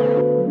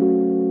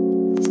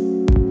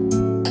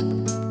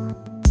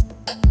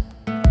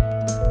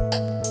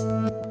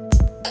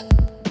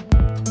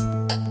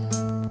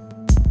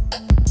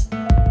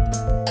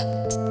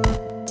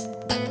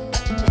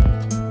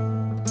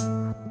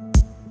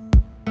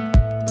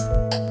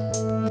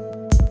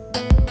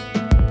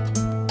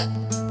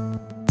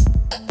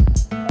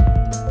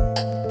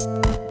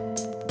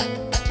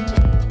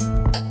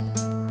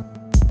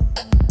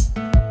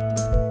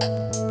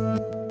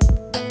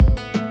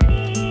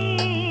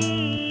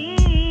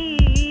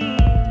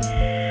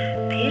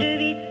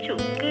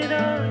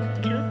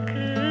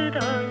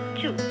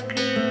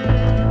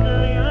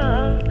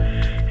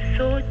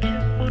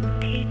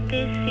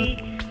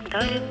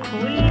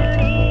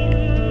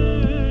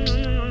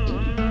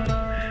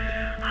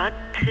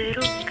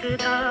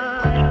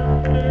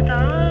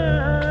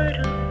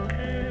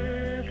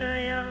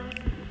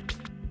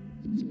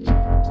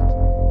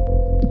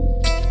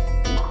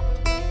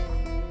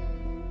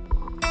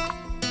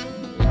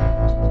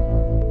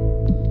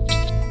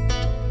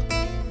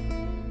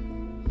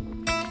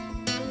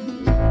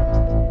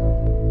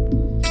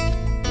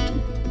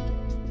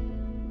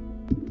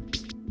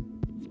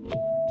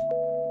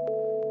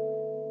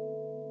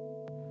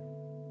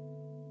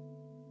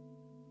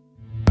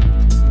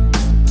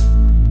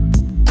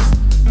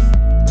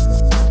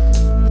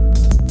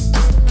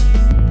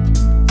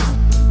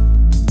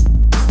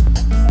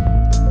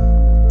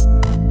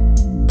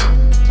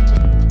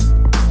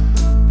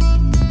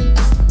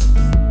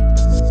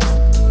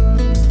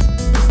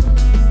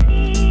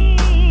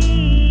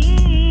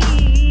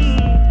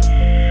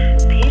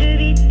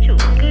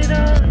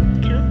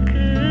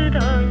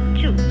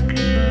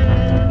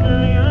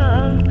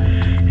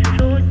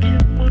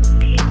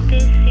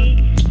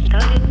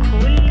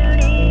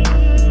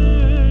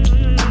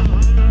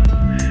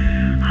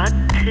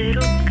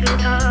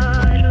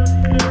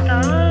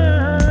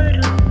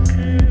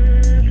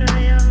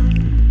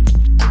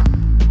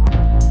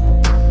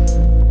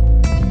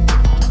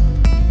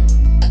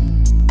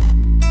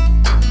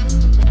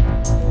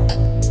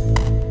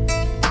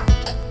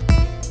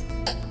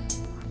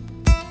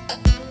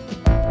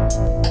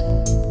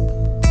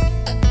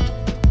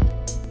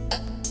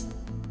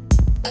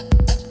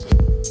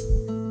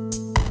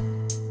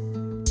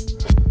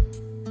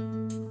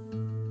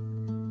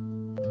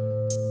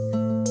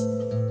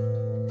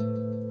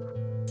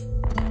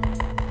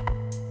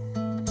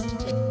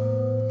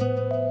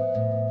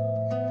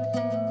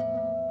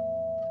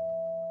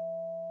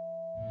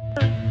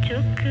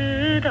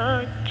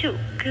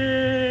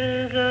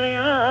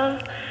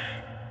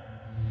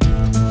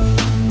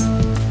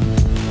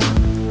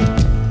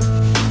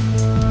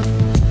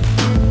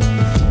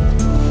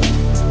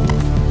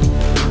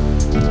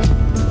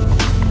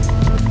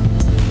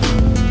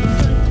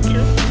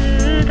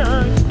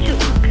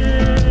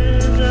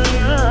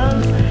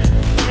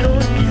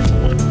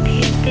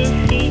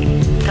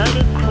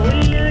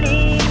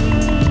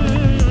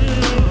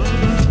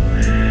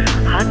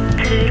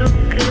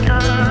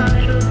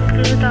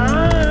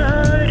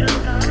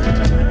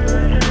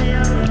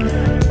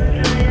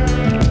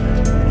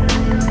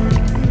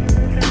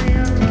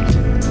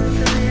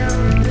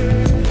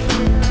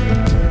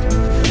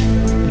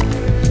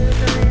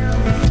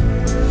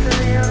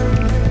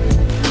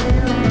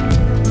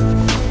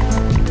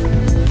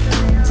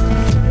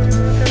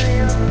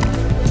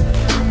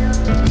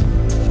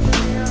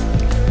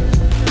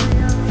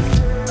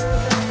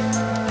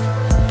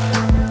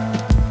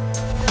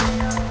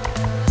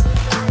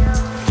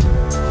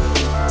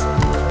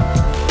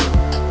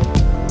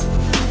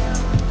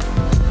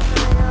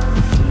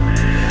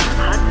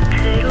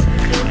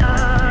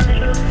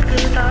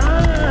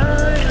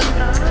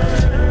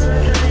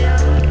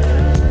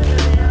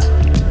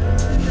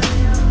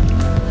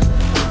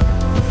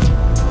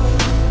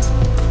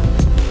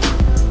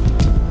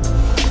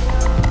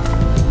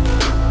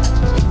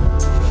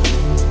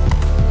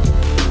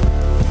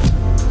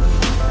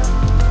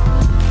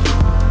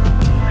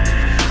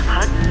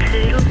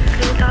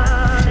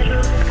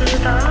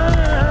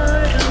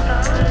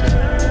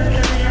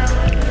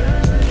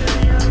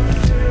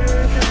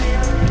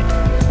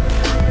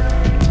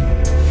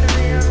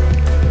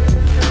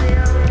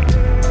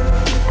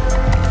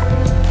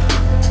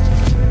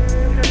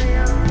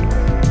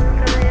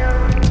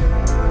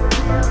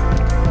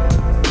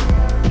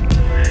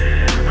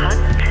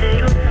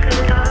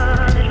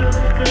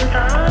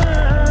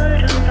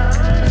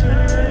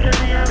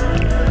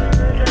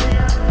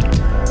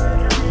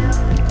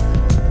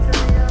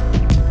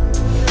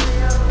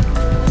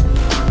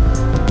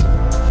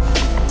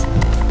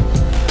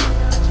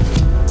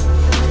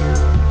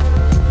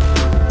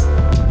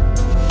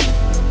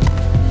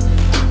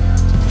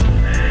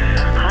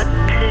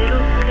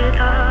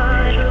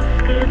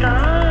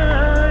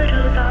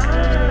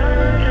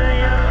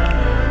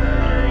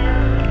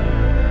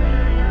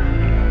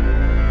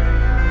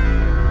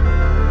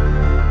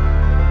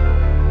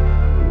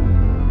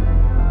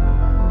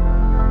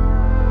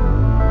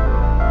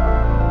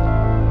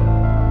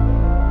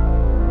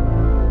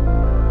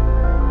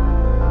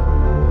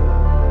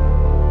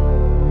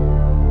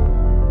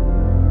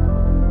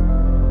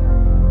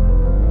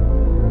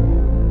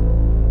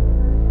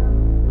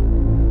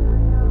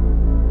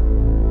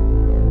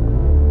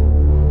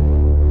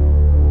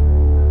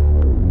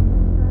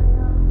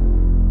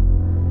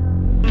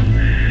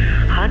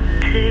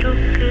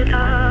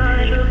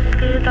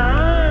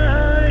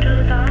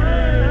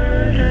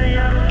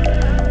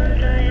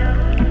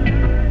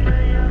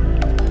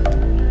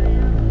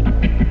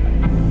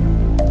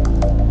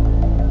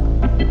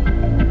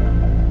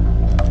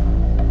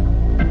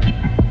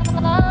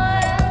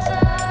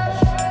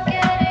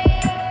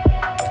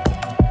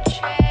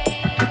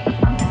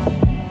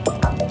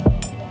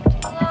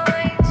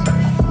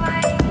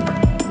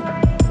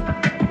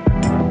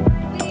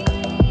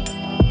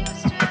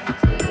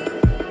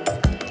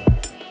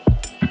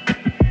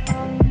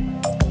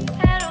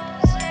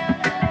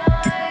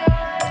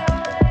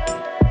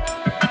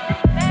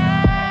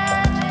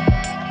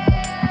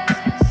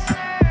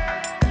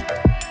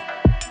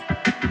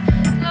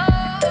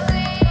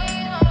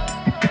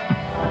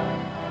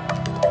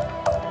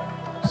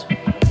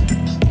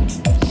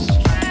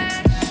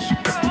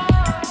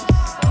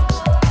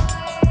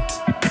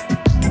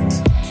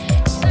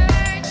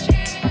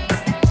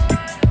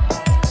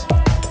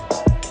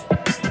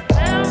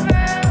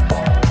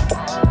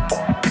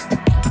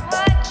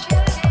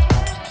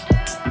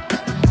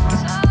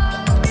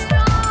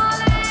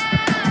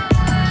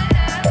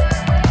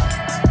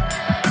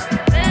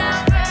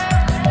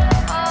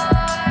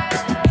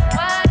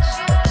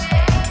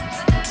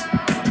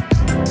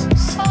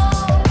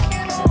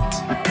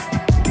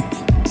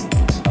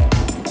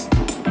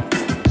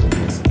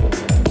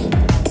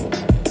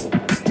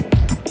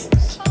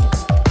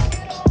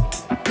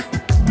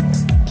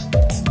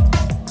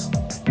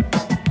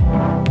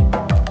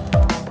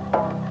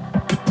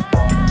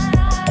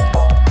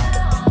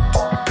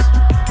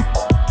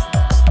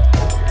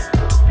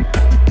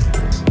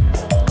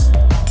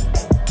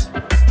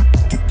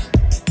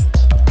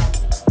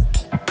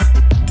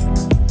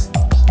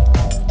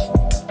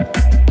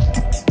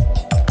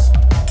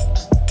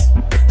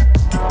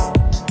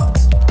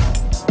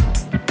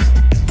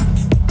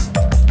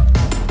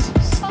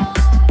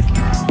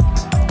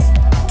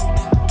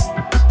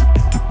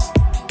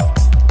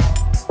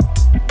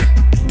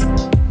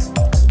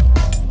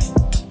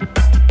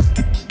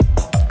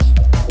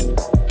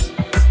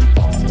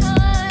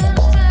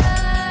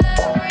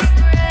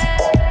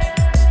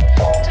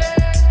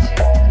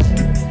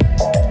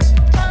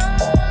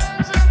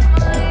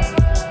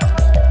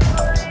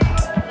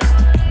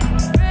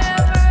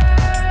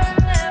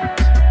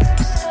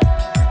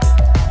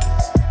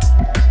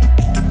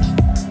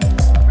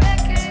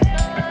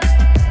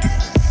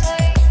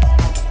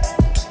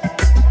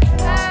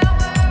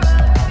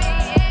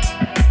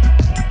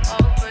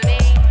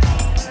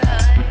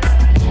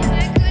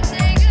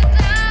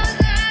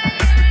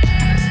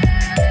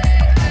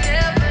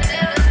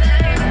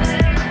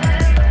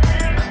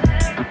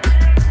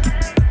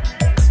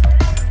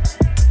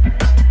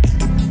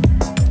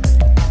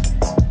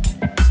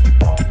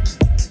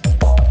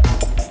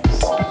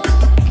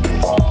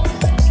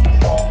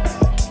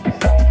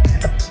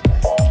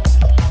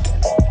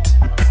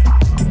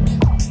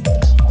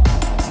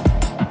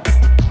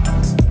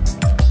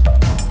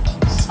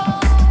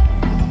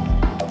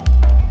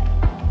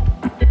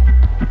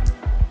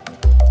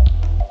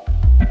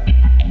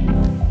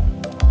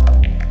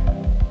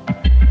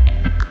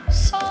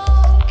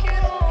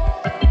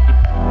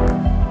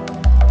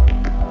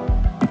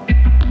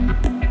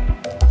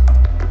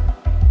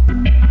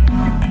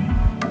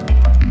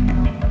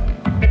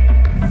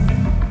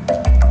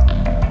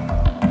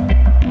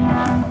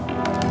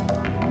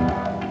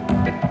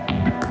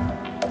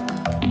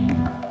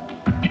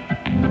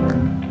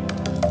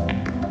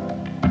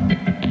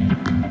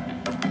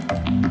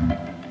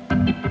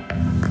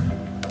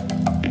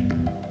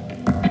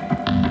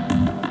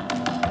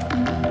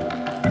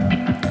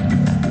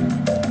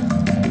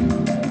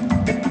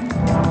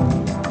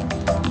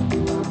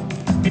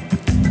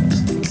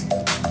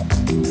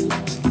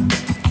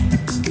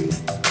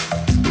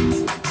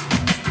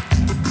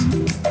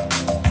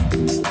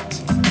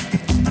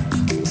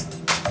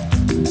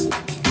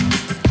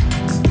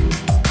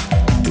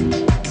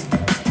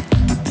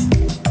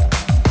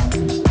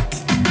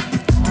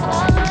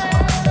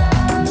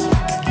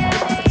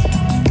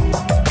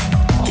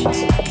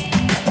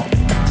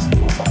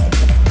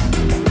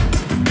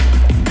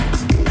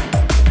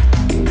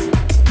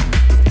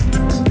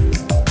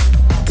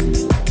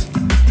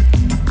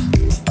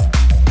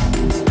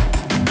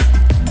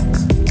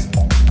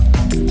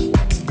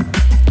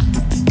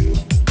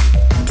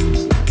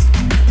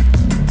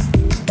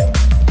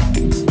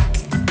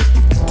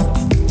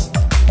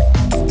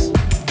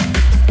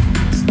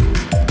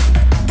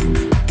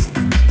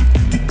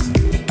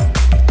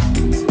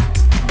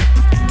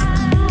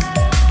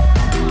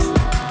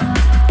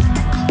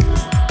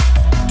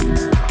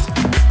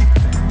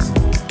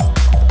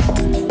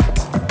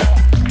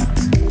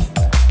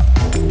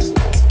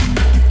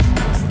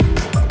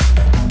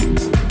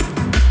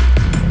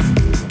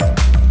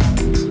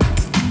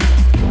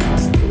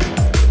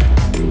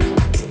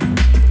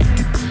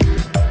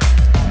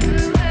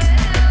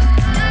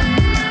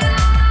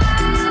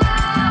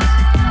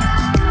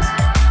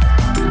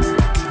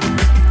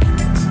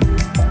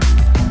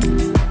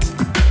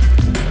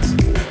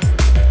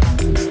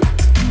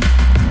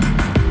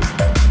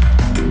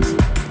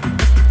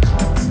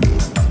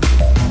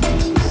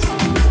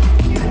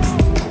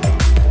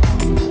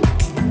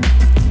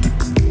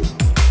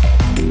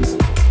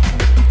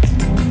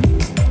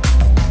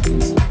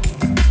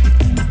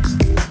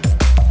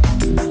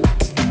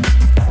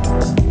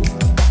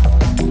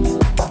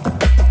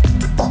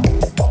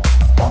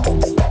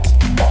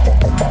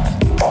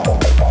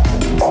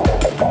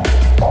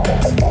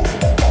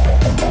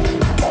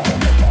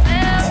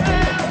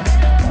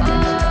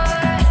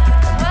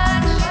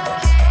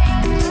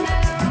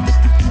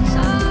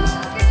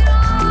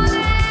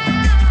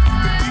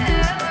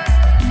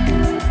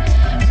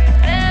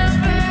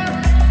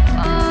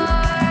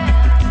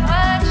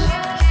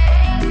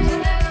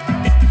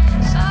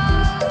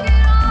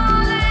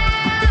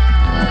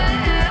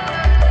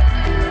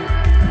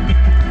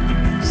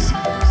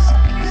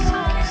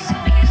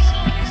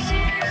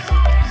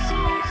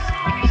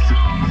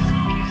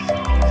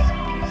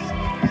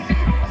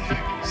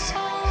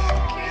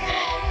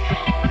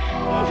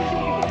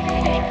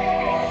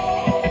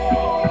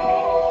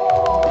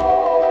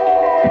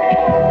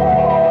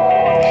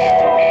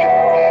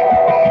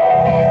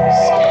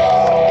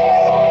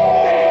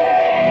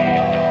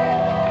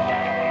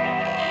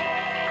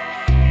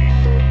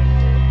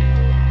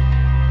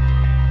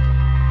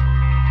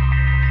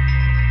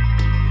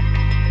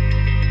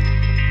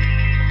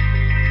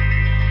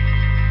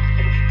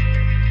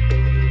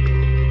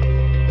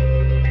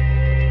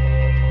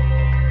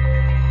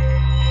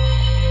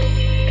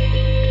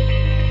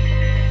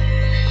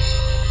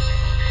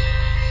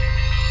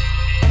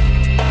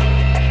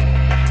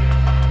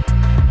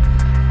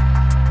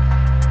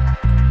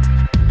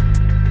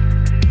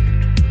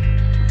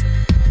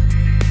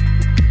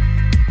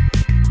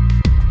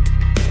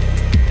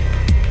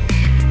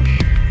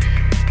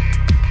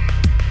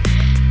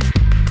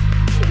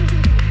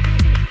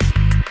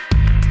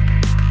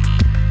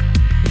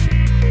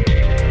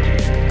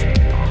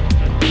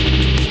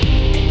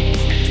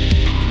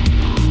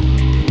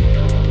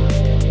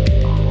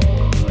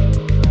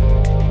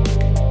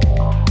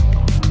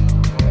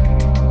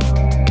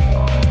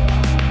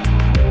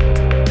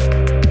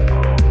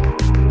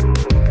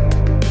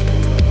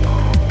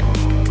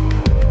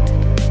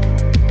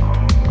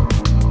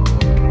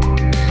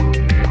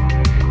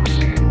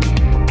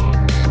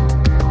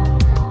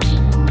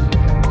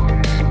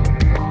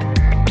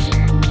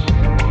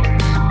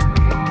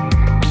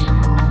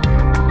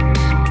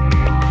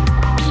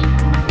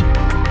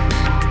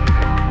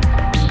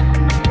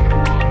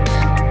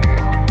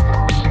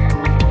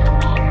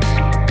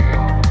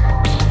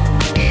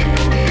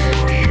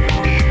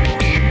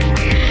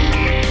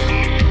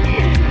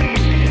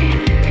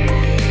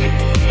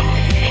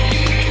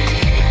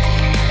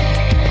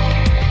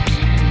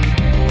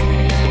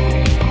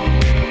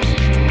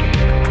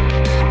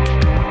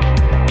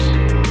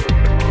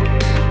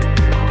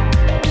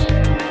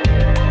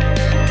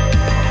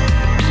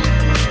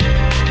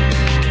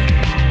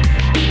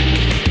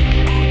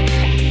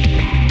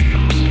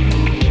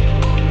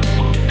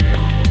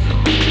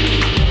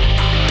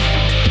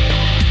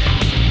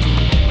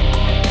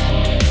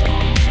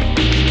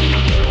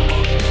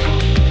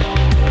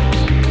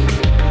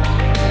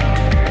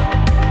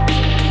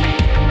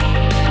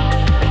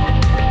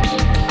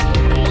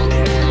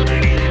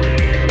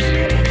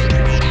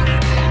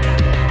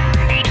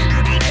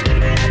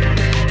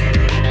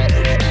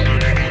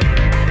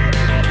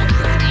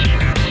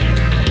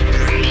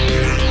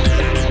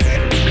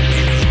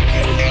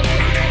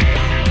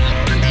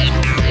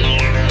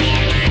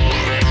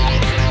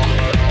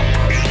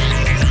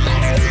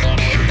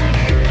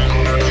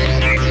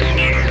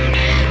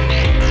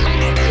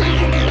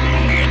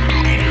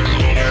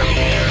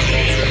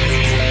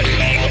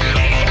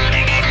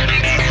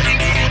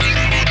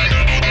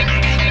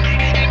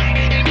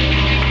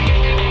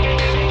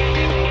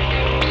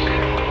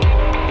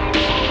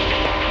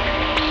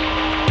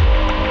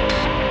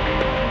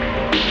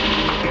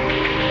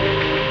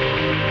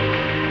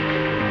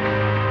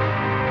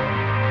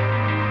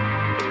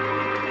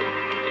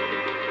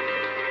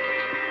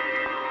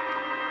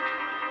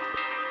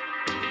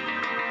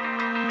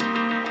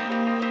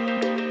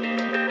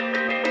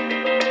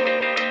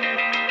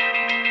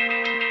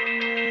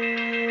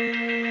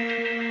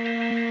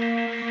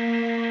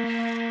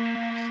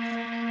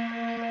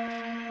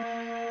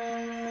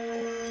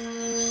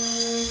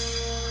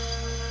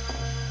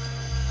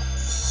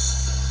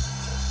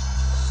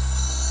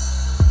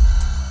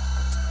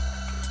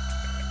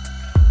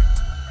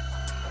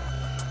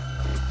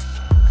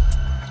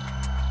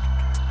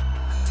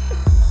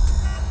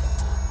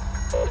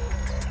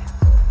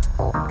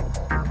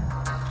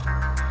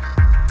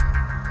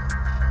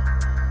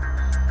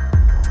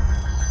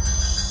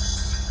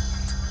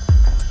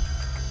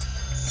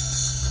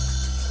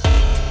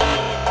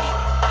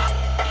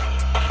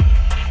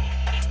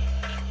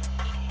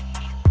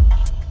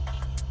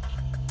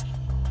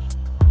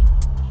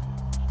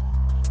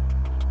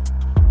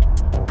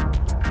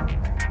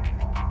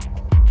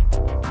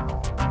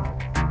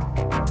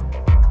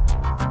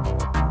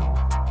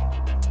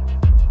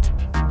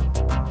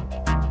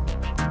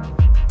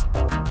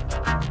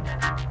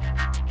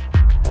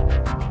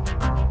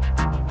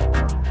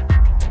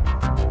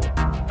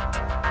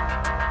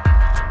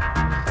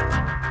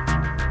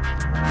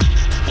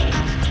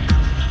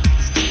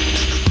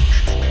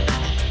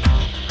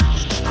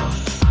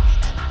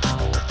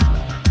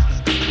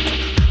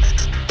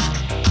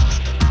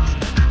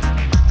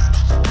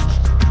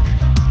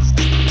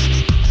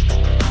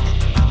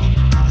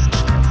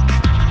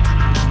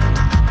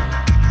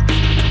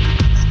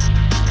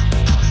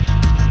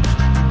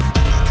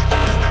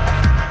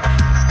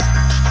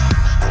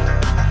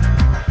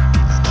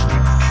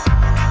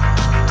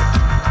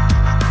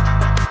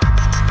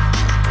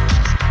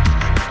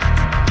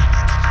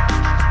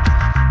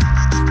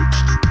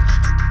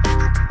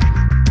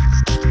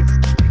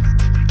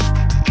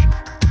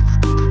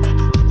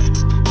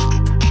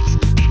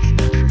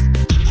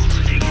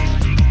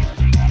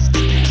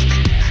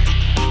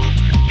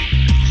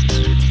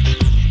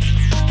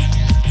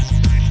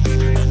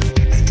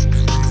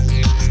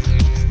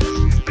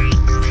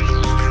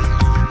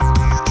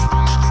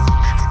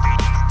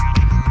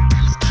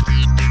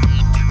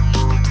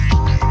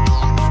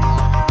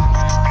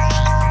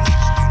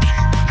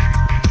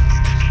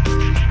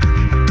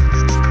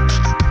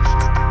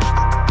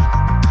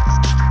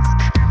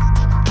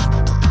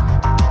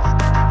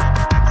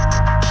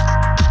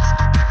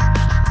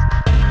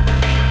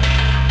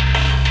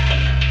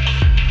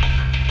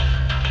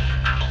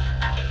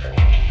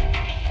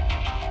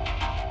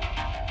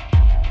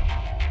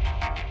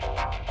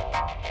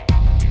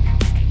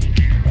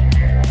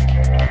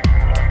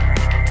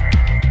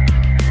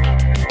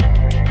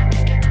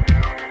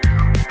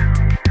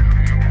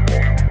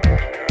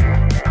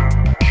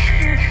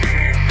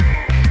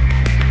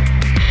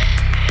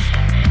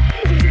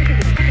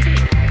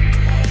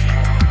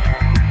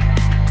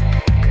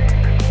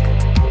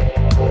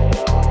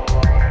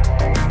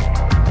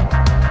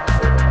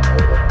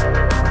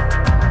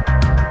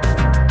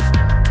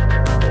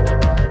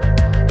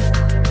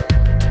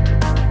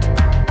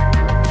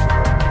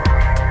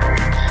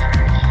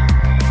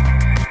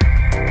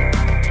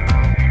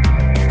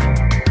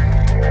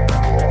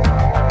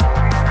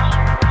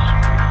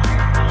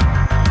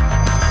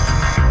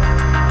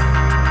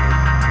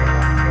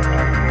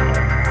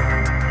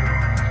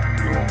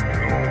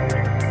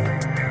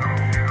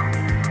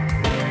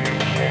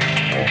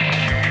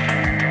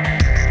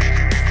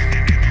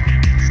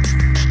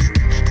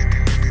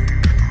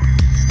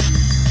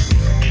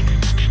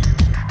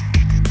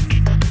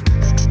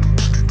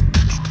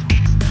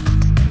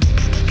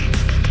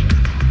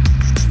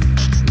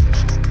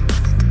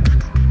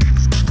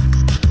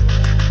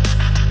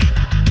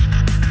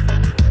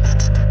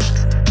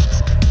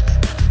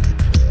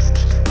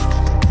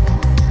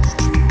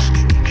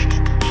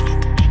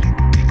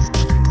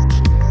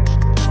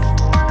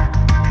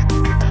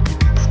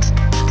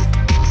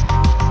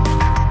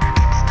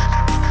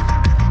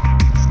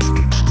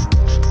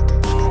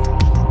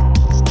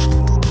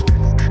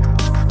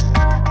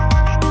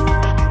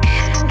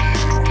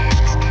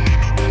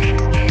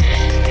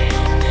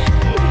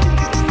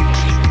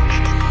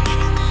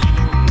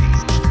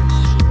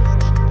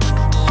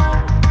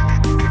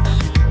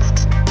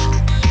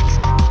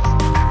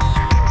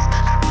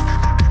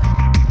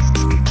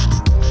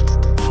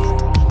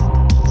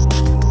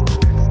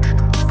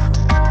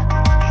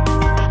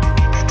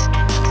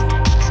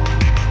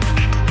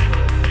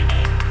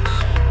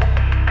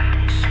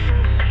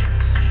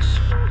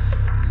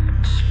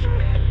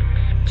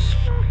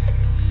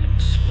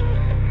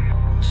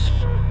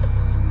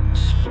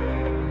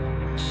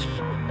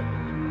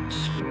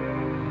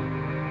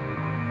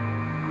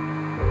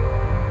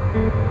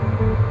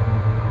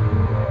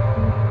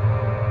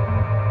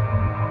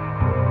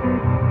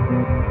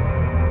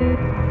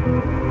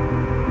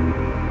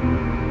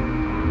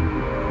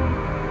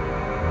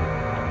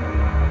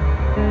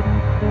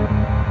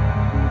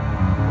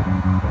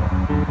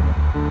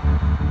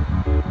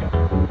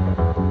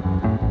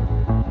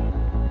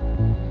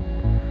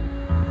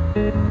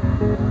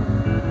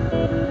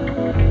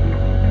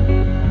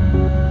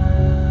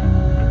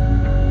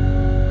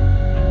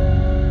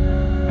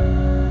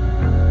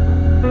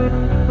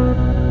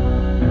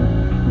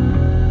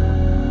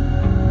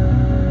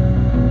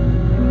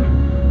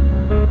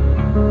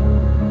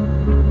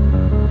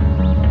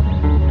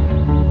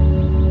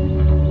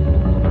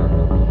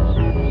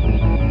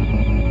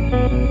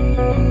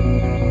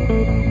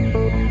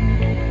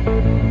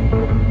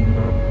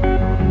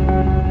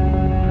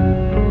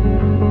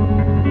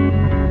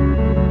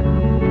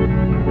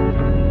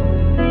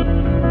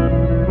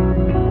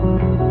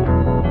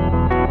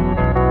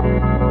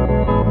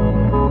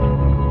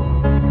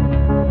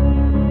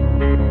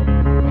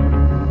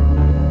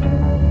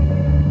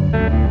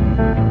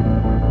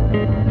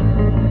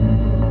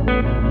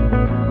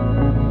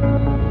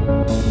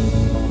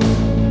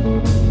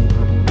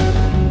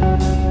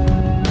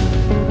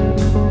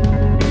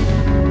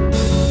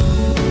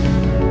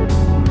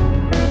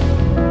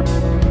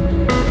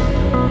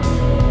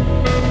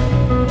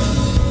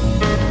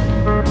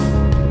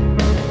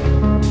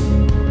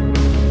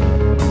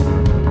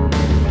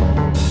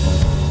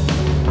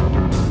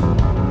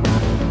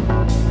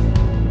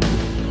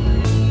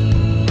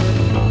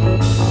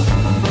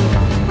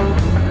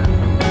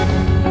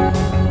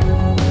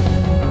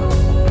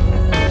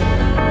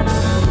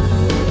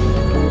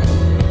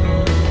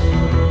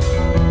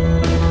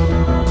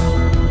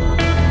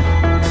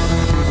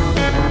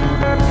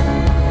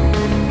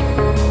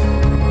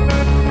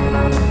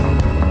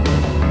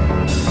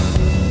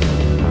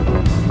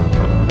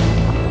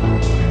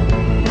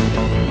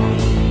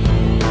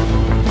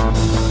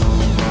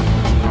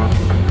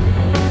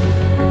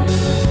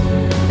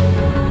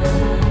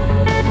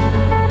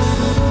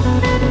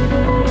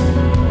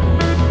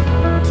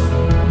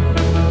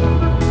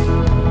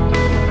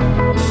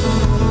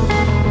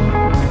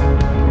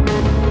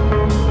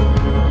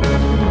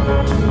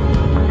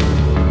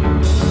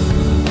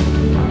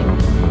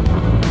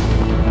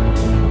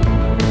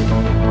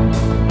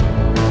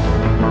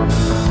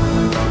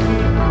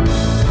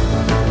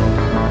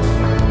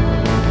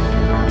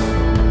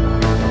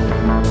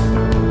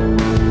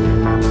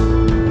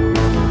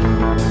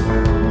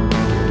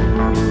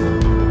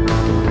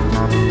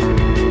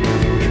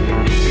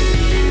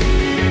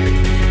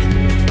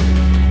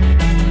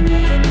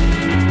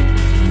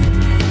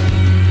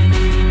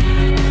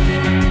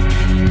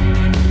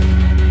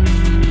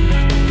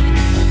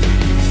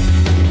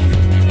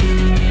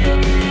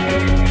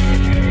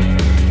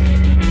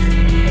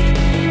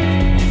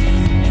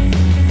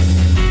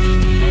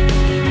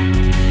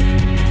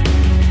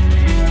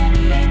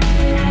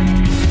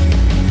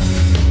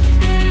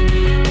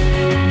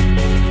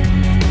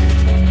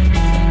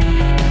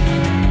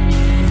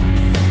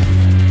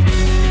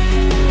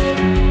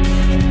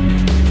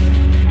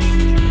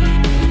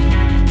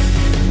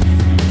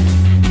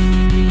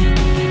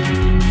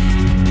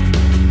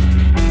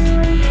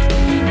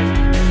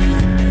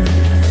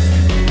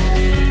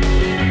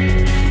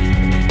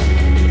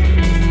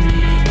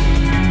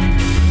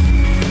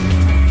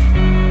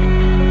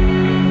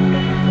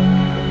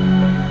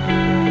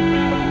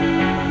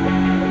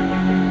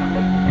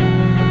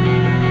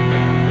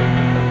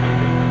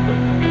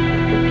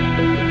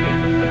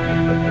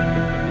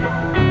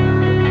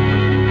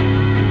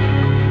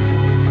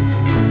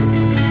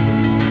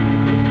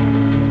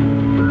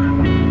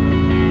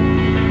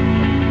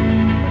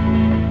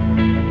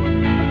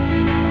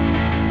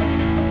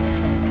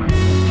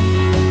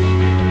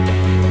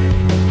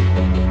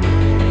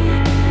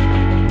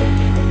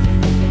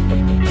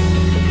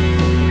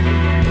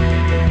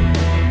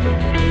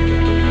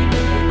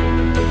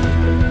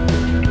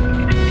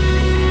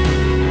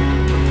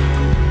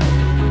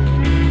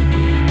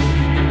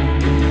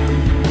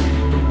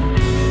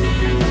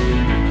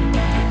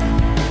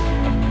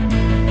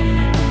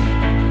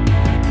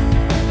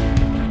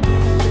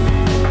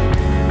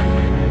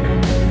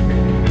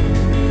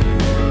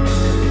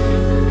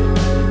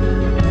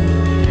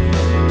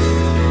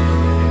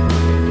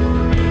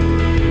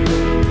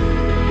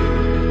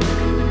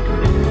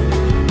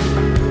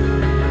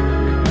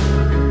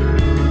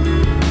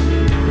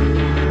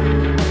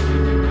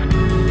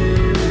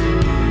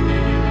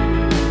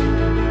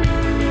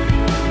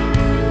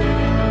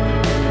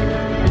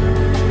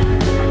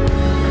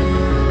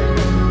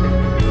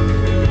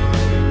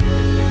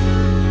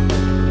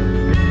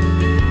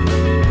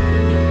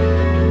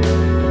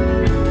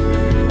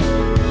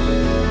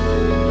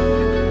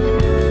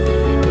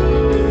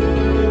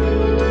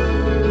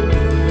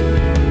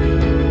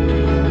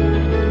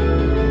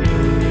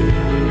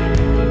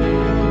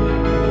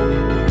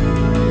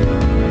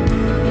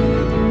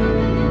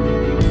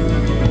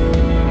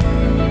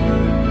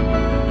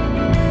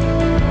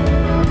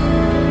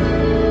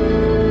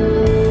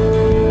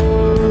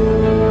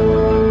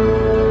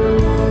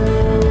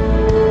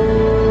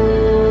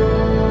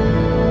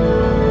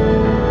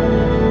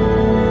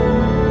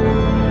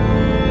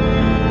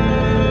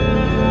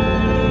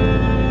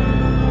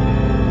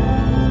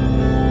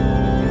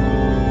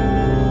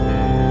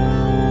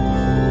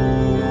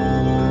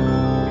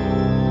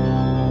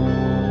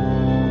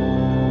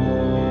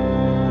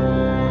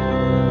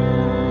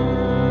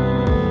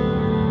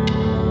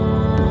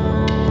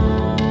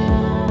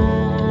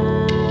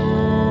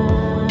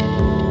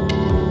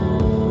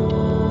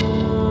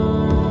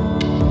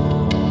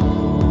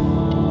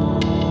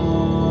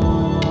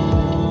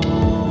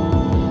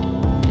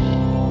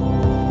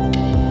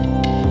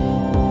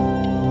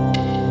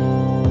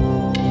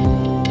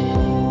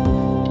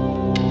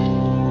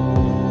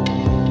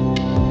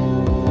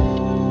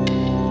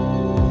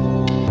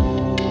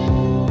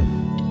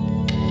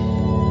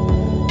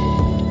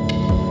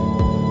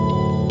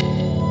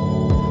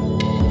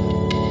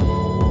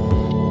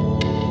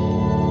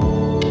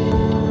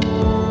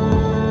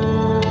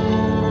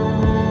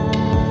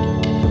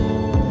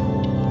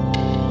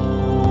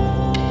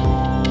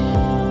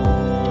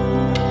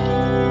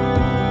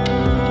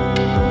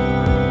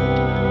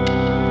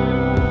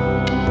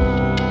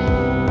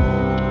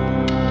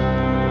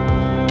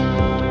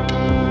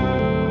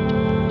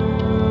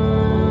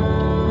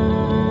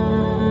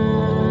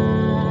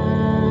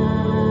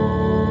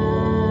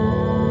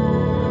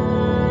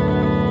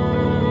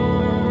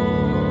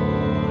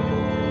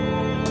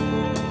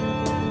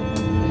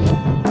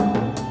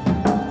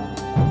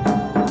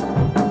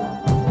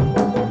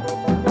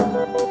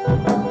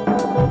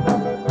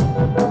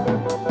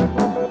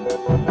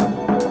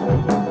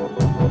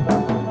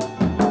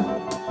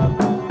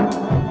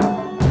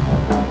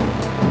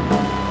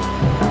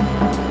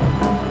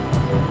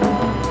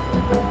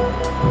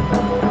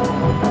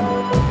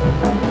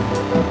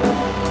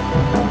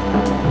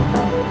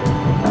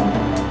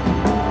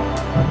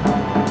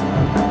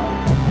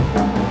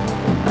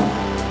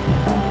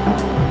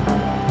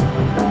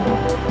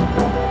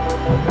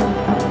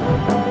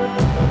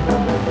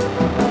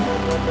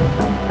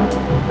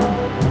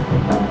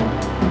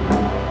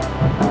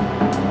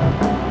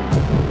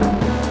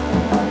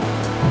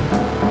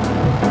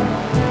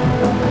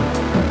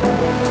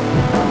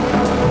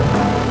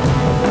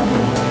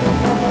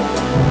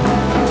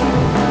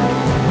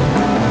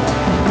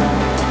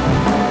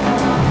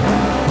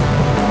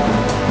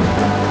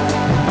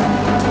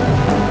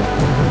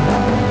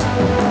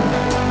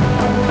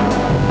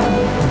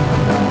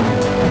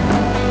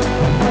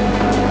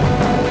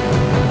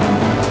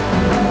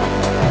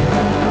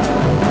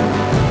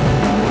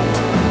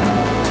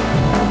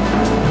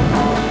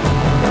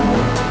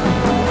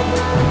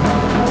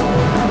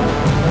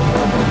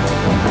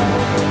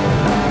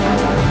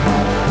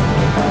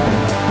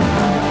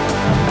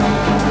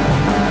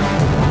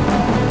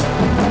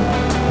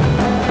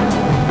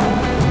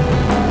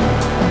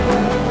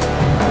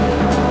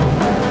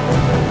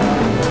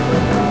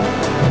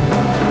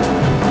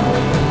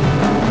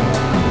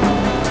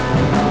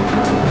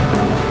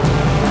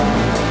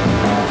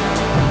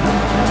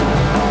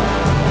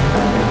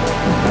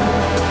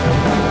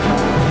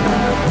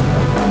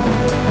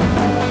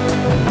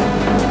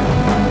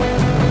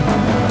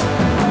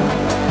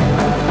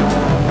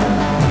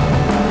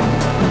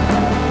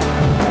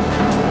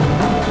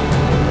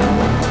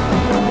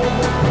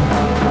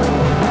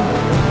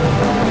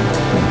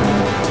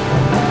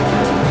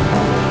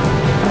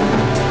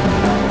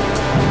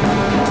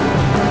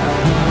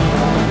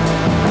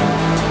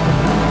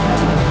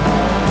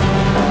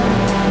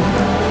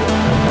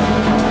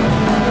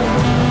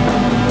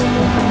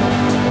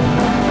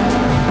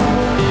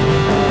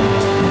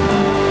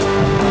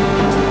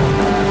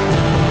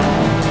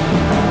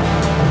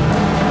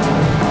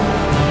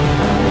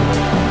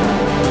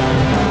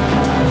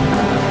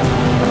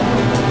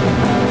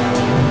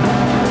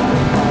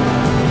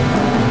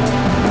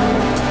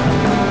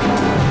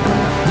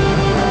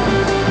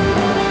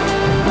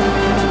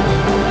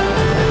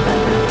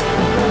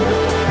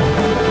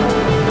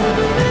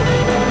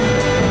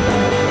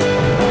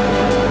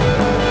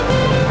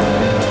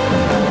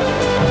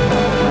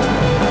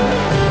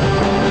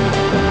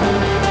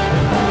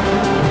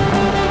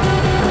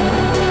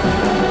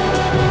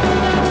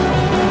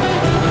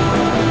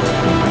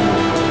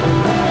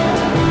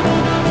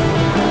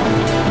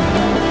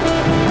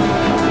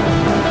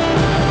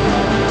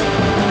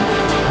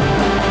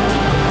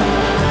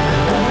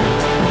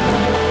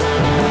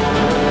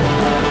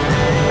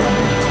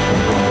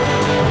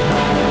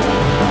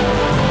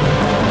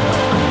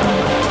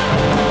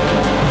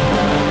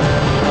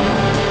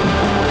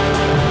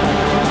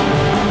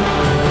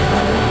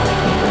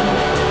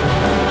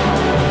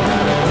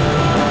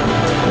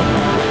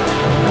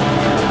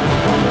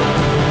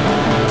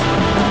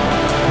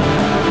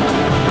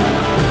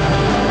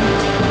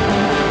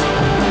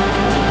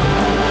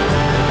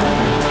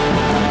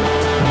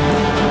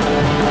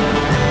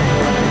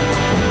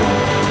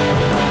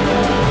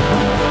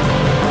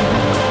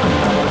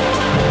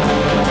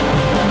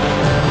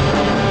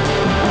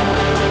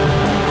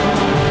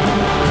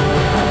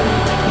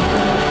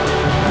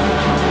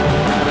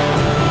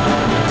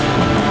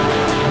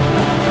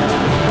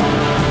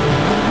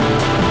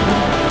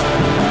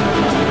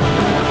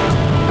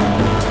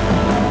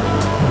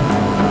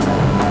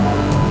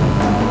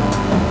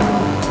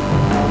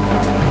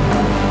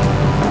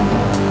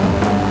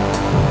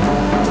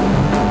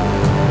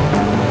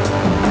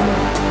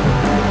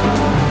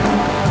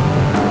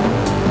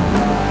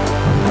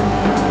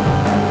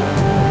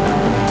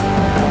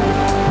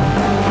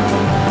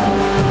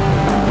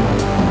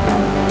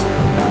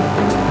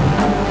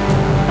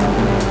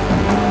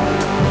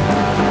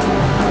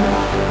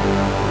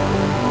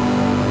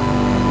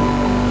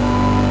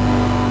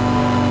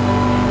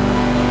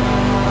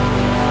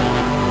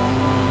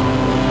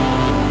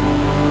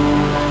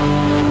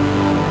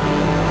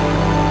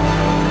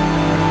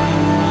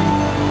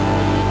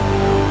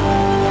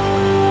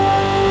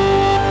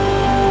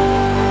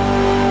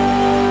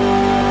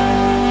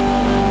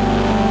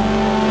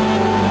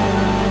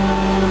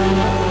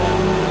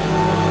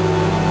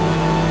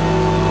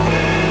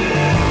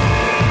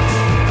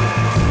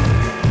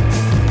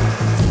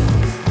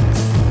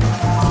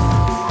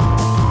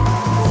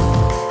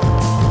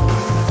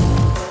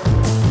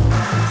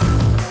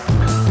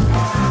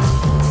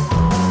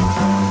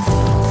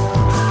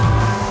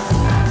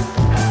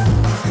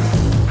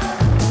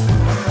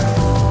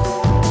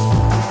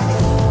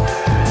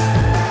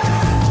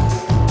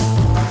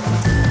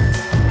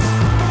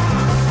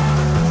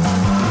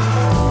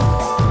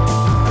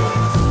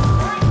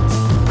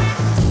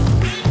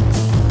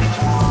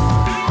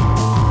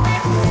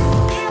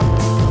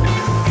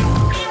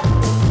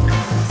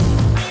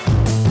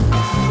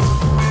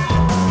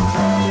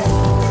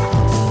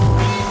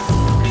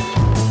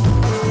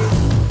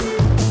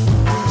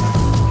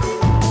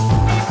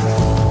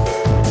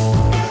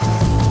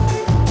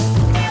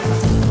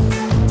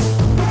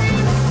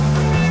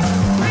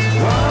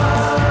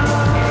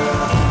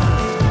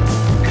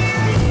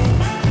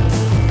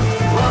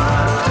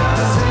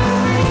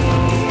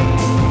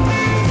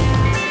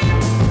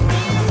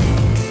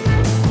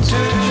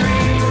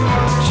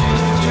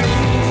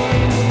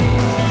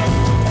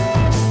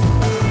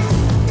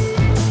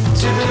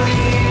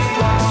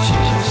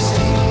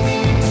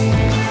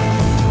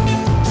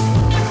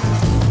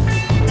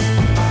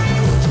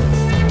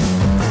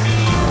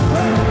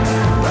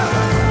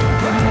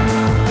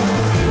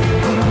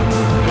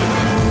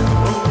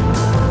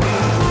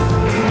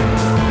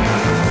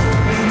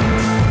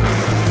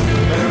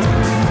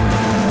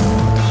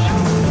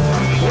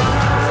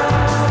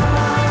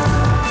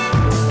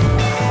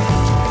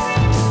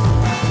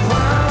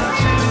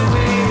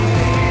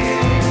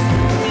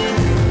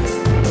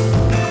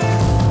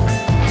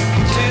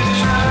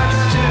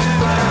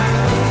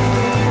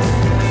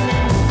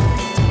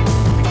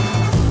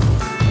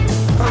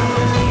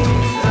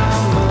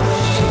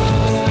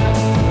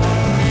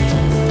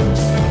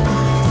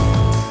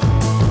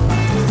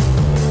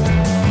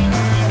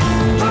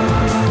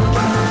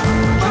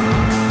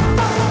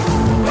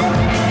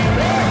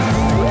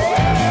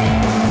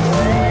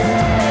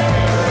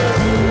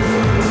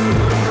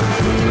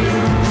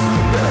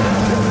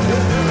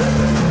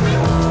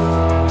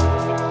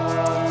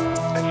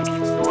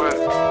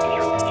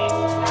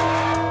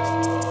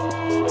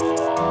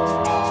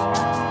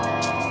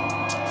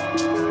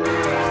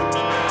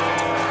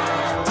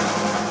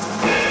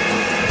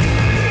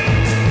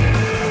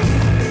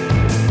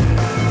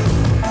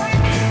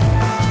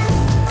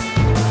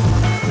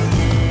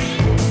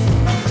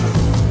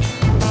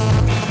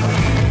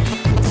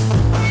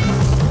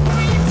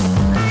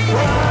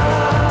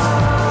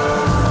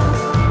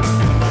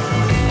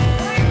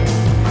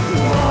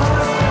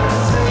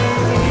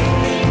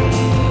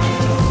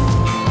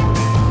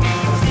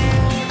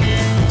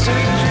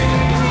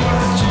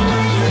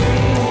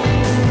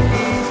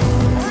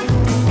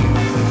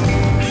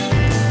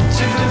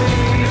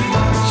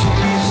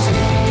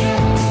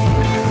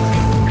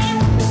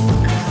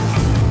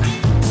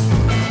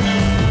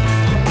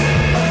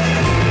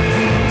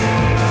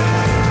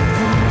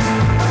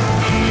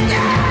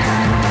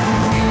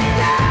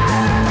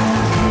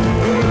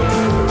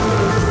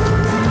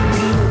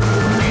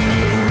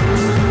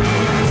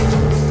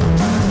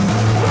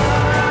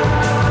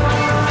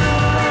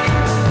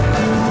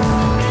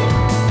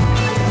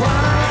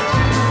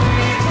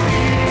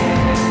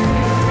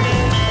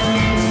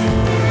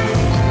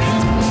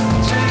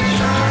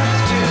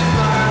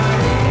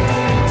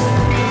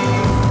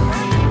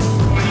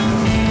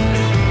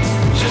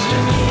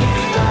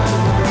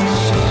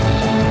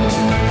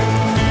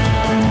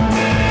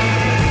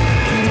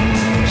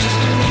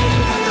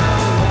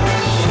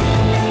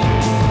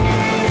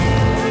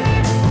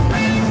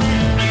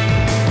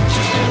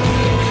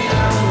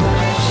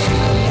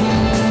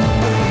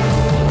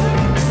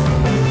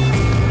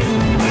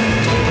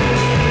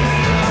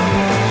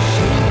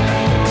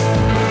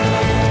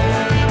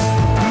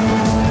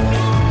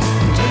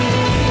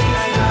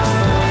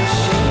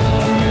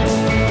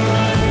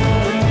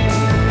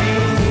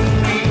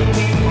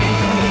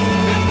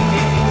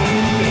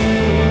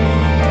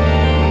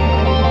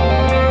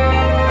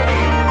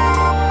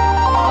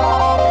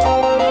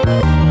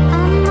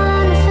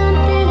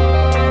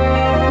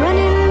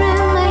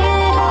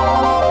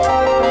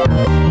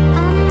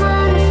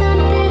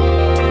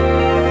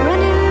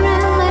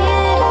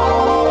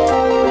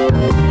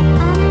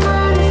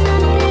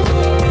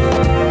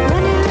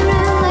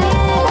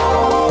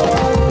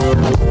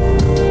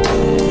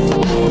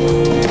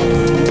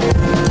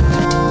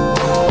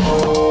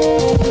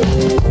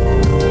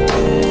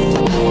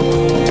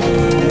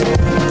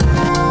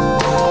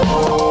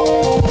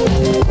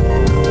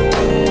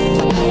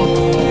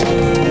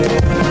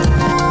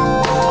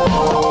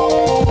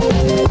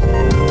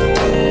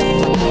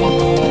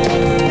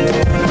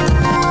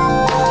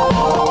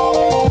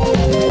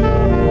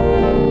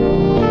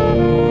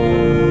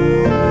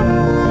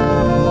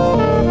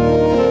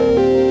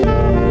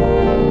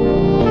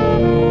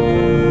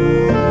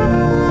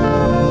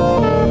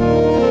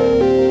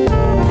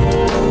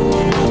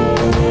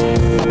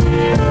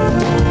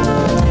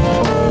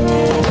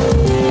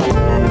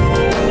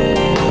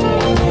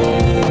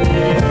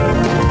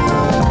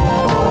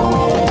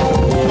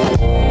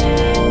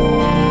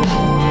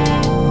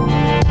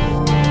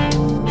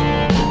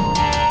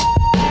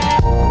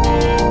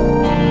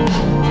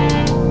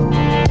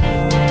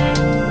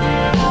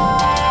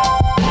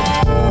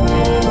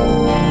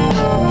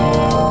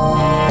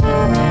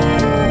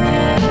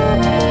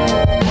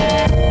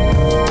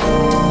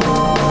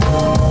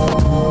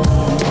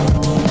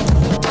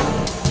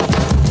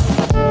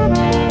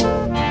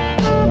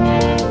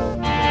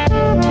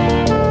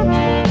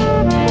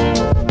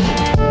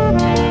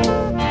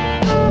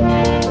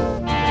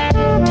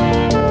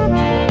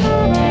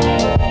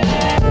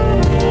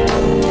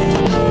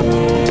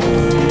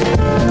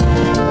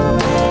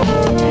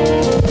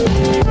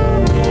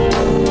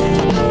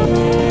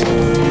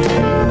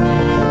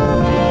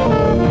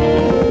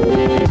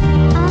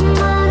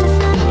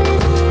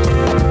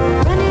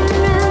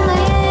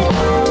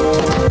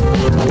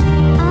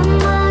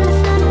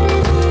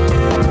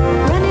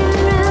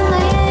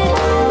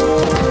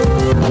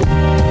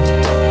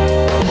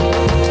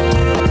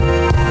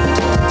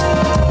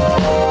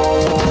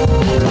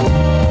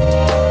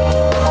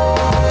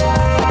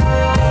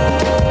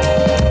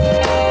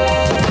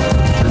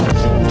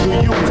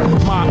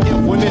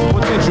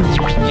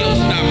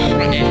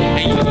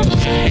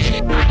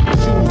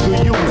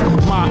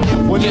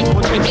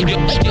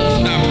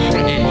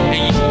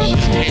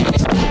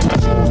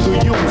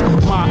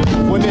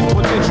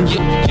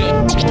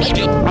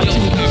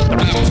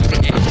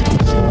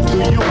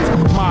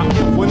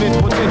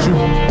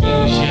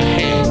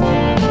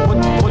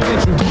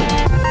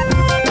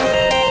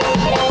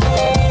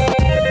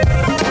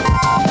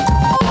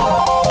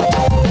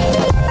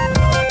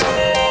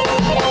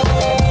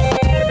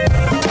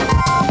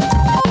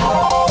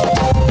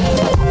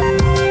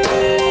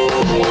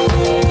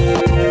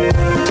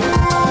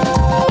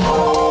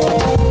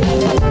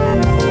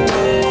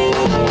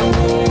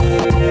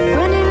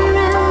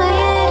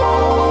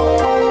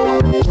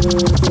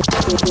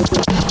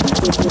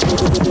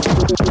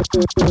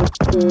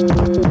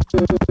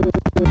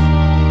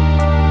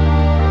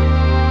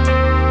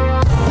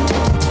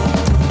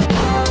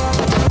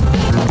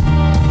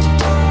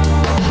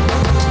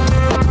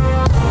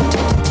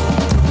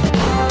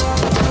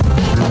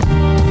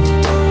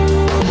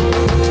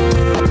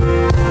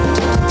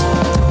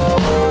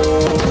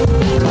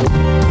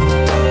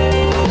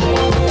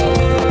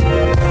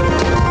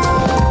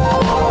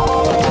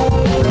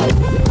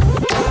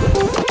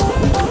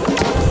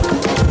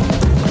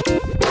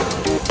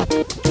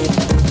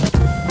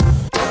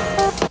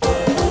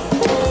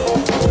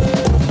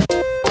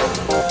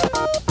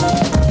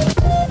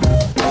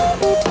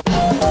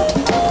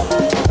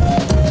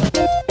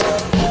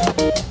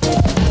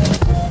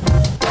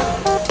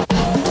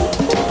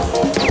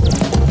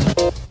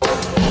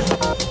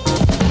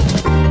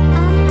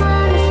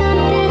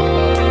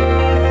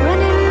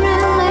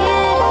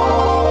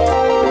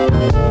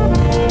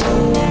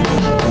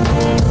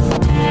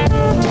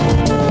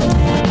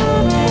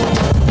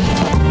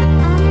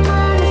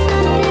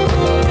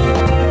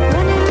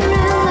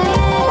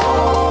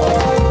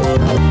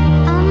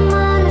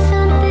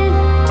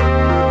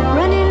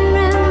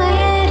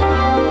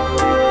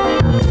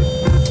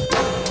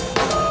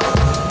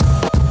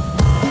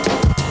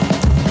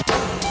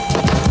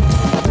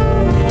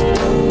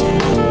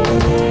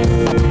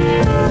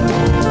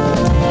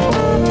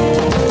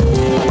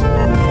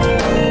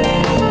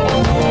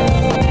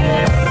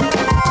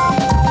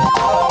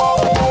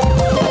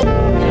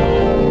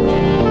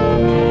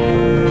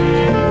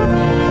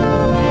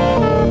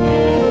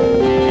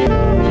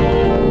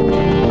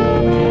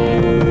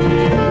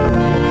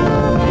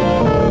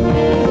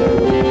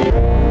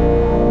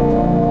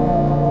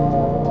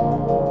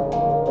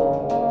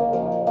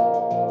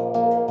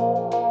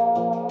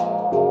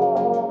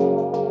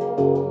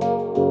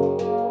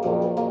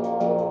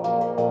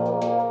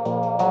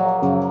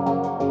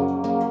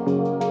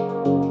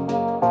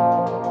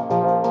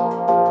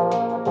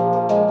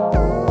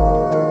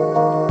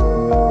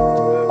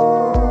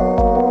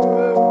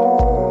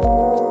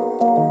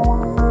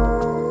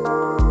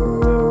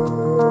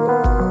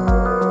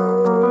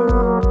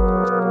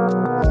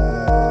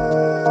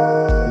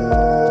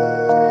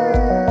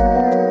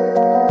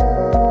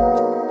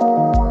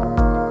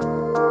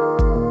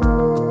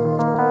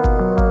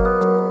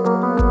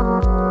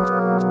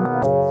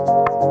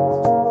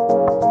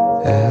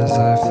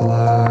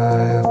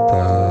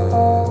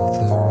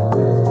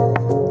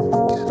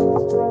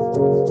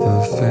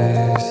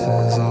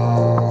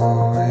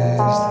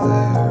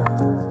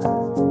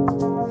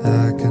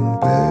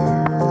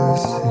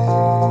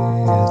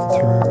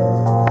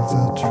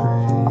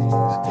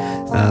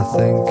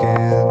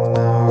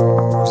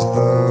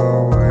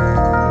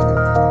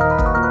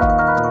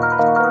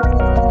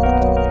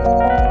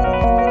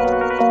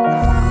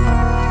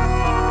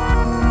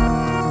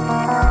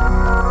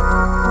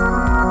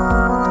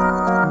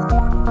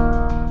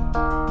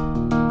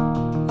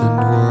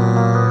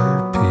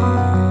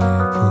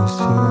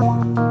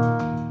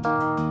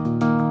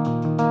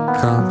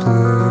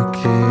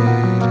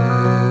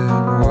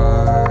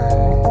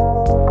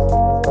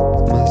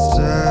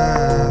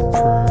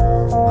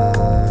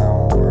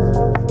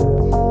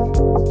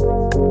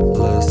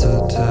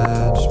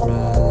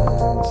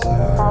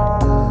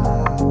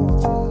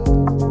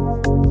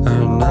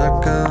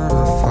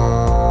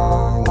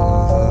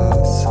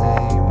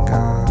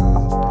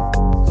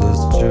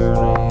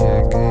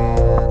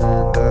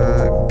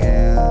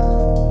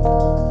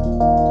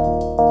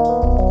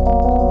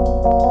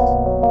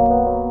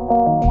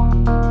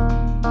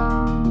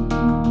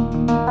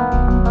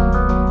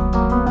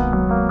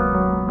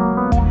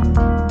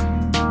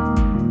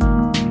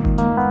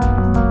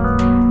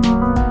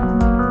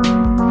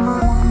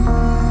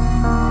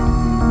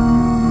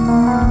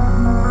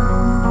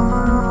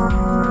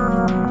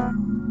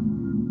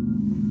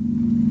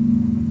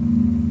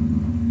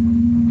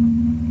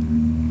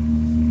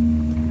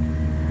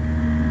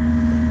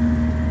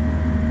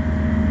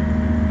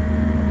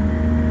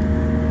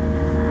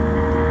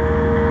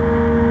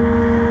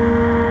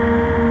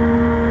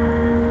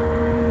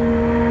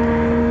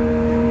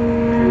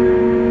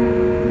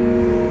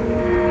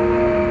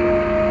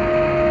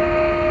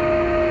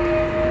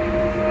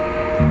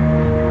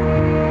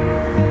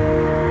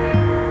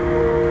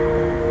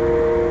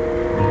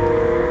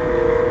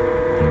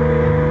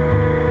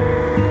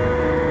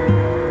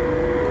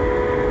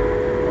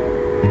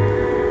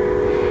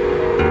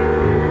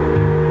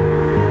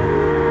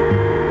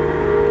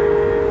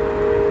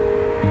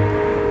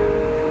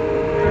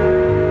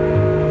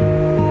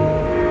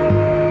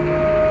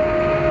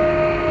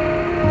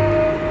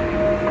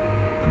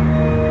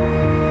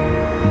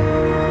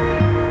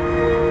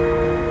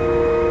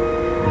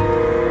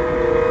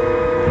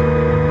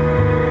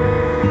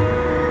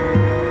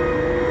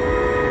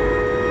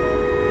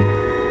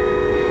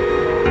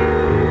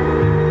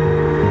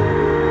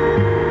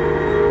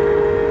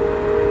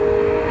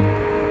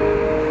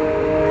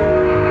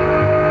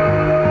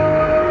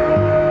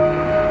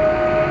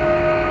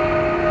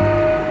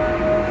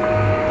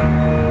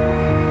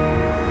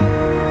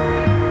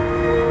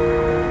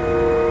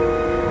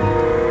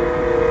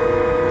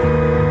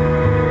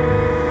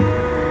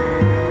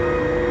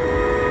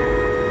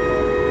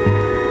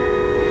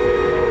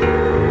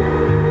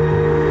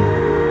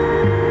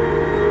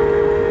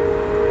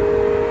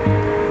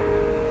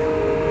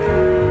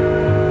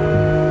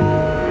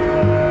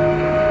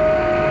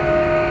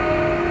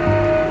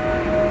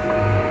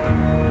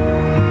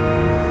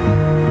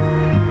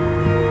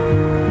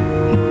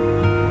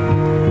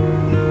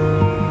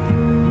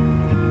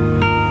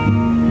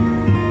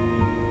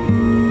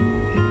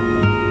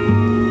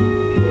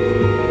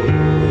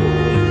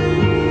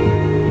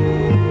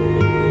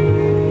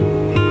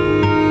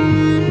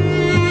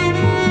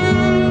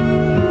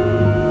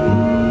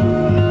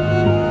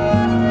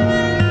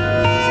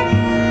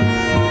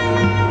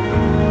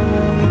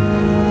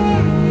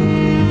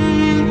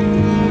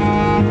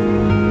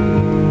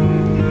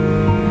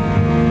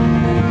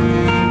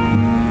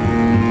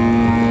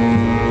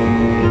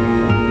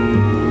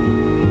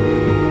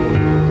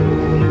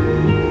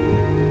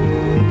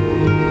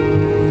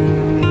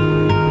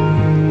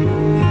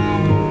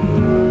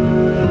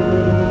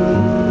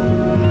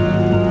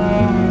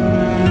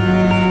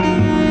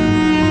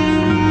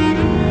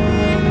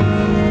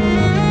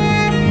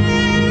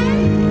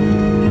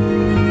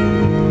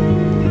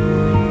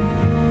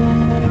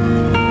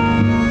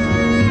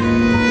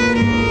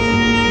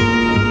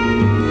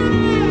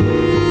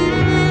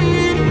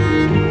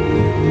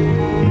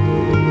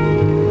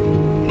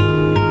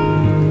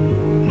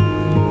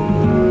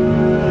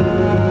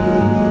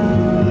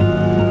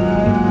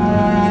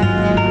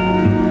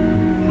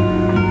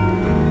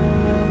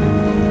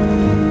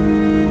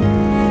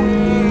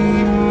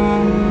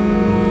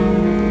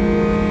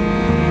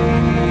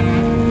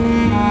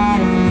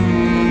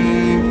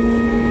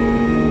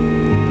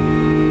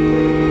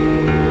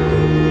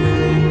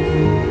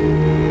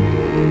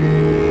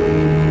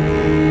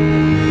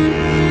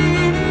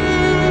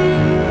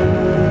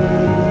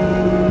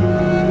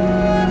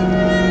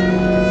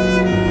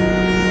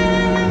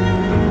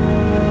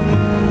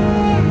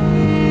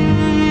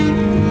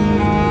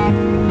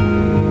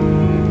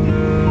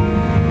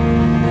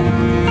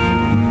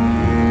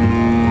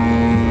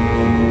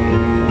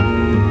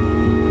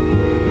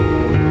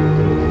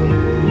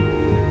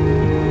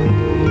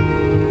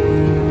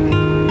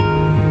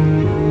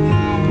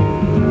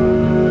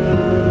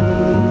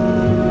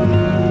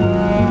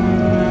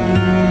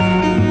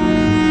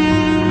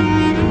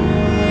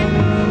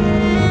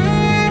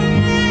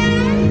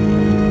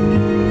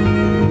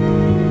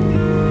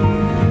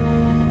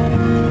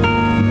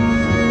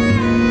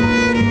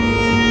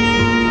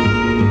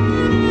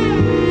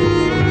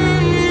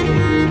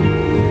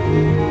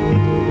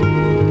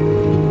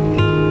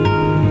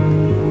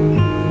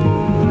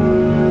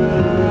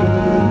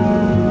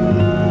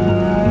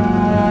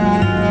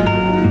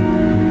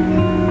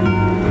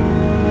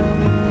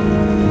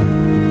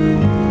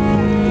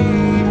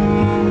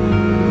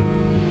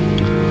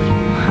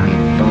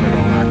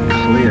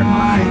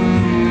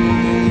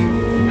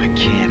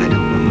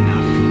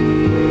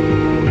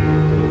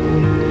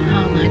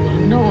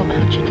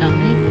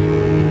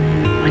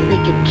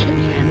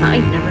 I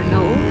never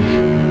know.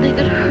 They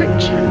could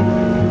hurt you.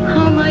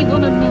 How am I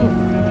gonna know?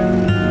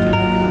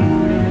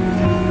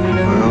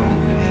 Well,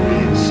 maybe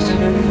it's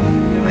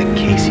like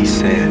Casey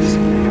says.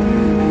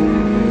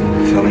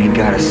 The fella ain't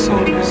got a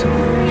soul of his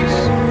own,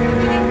 just a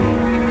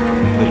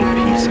little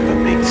piece of a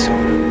big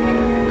soul.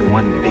 The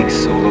one big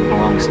soul that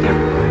belongs to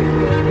everybody.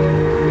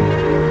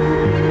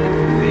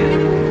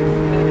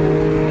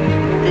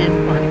 Then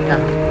what,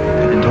 Doc?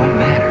 Then it don't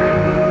matter.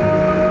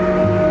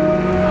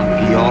 I'll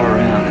be all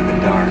around in the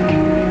dark.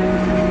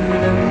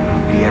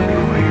 I'll be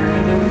everywhere.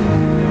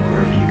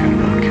 Wherever you can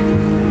look.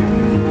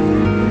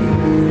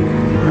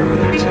 Wherever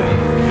there's a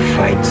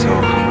fight so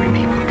hungry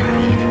people could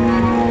eat,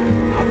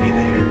 I'll be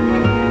there.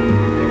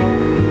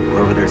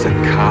 Wherever there's a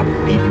cop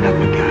beating up a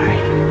guy,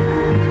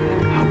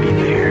 I'll be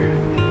there.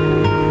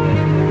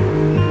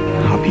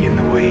 I'll be in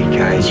the way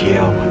guys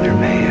yell when they're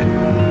mad.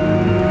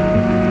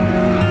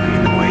 I'll be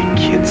in the way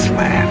kids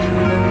laugh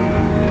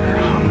when they're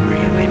hungry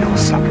and they know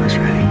supper's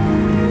ready.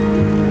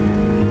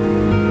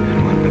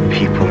 And when the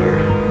people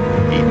are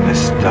eating the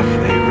stuff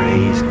they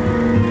raised,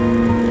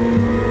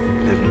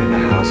 living in the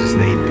houses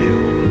they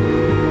build,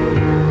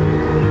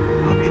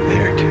 I'll be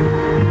there too.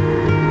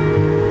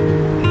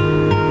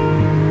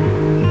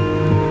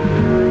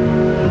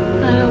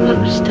 I don't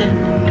understand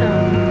it,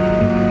 Doc.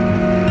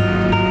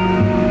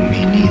 Me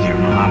neither,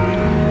 Mom.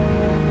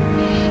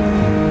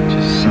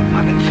 Just something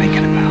I've been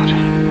thinking about.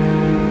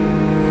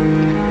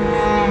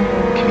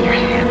 Give me your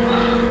hand,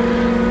 Mom.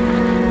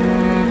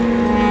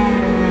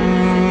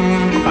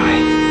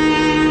 Goodbye.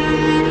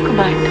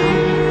 Goodbye,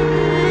 Tommy.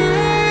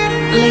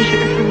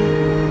 Later,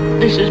 when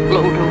this is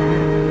blowed over,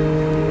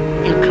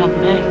 you'll come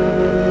back.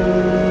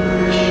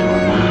 Sure,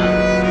 Mom.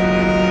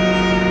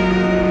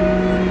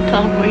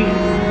 Tom, we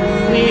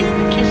ain't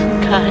kissing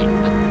kind.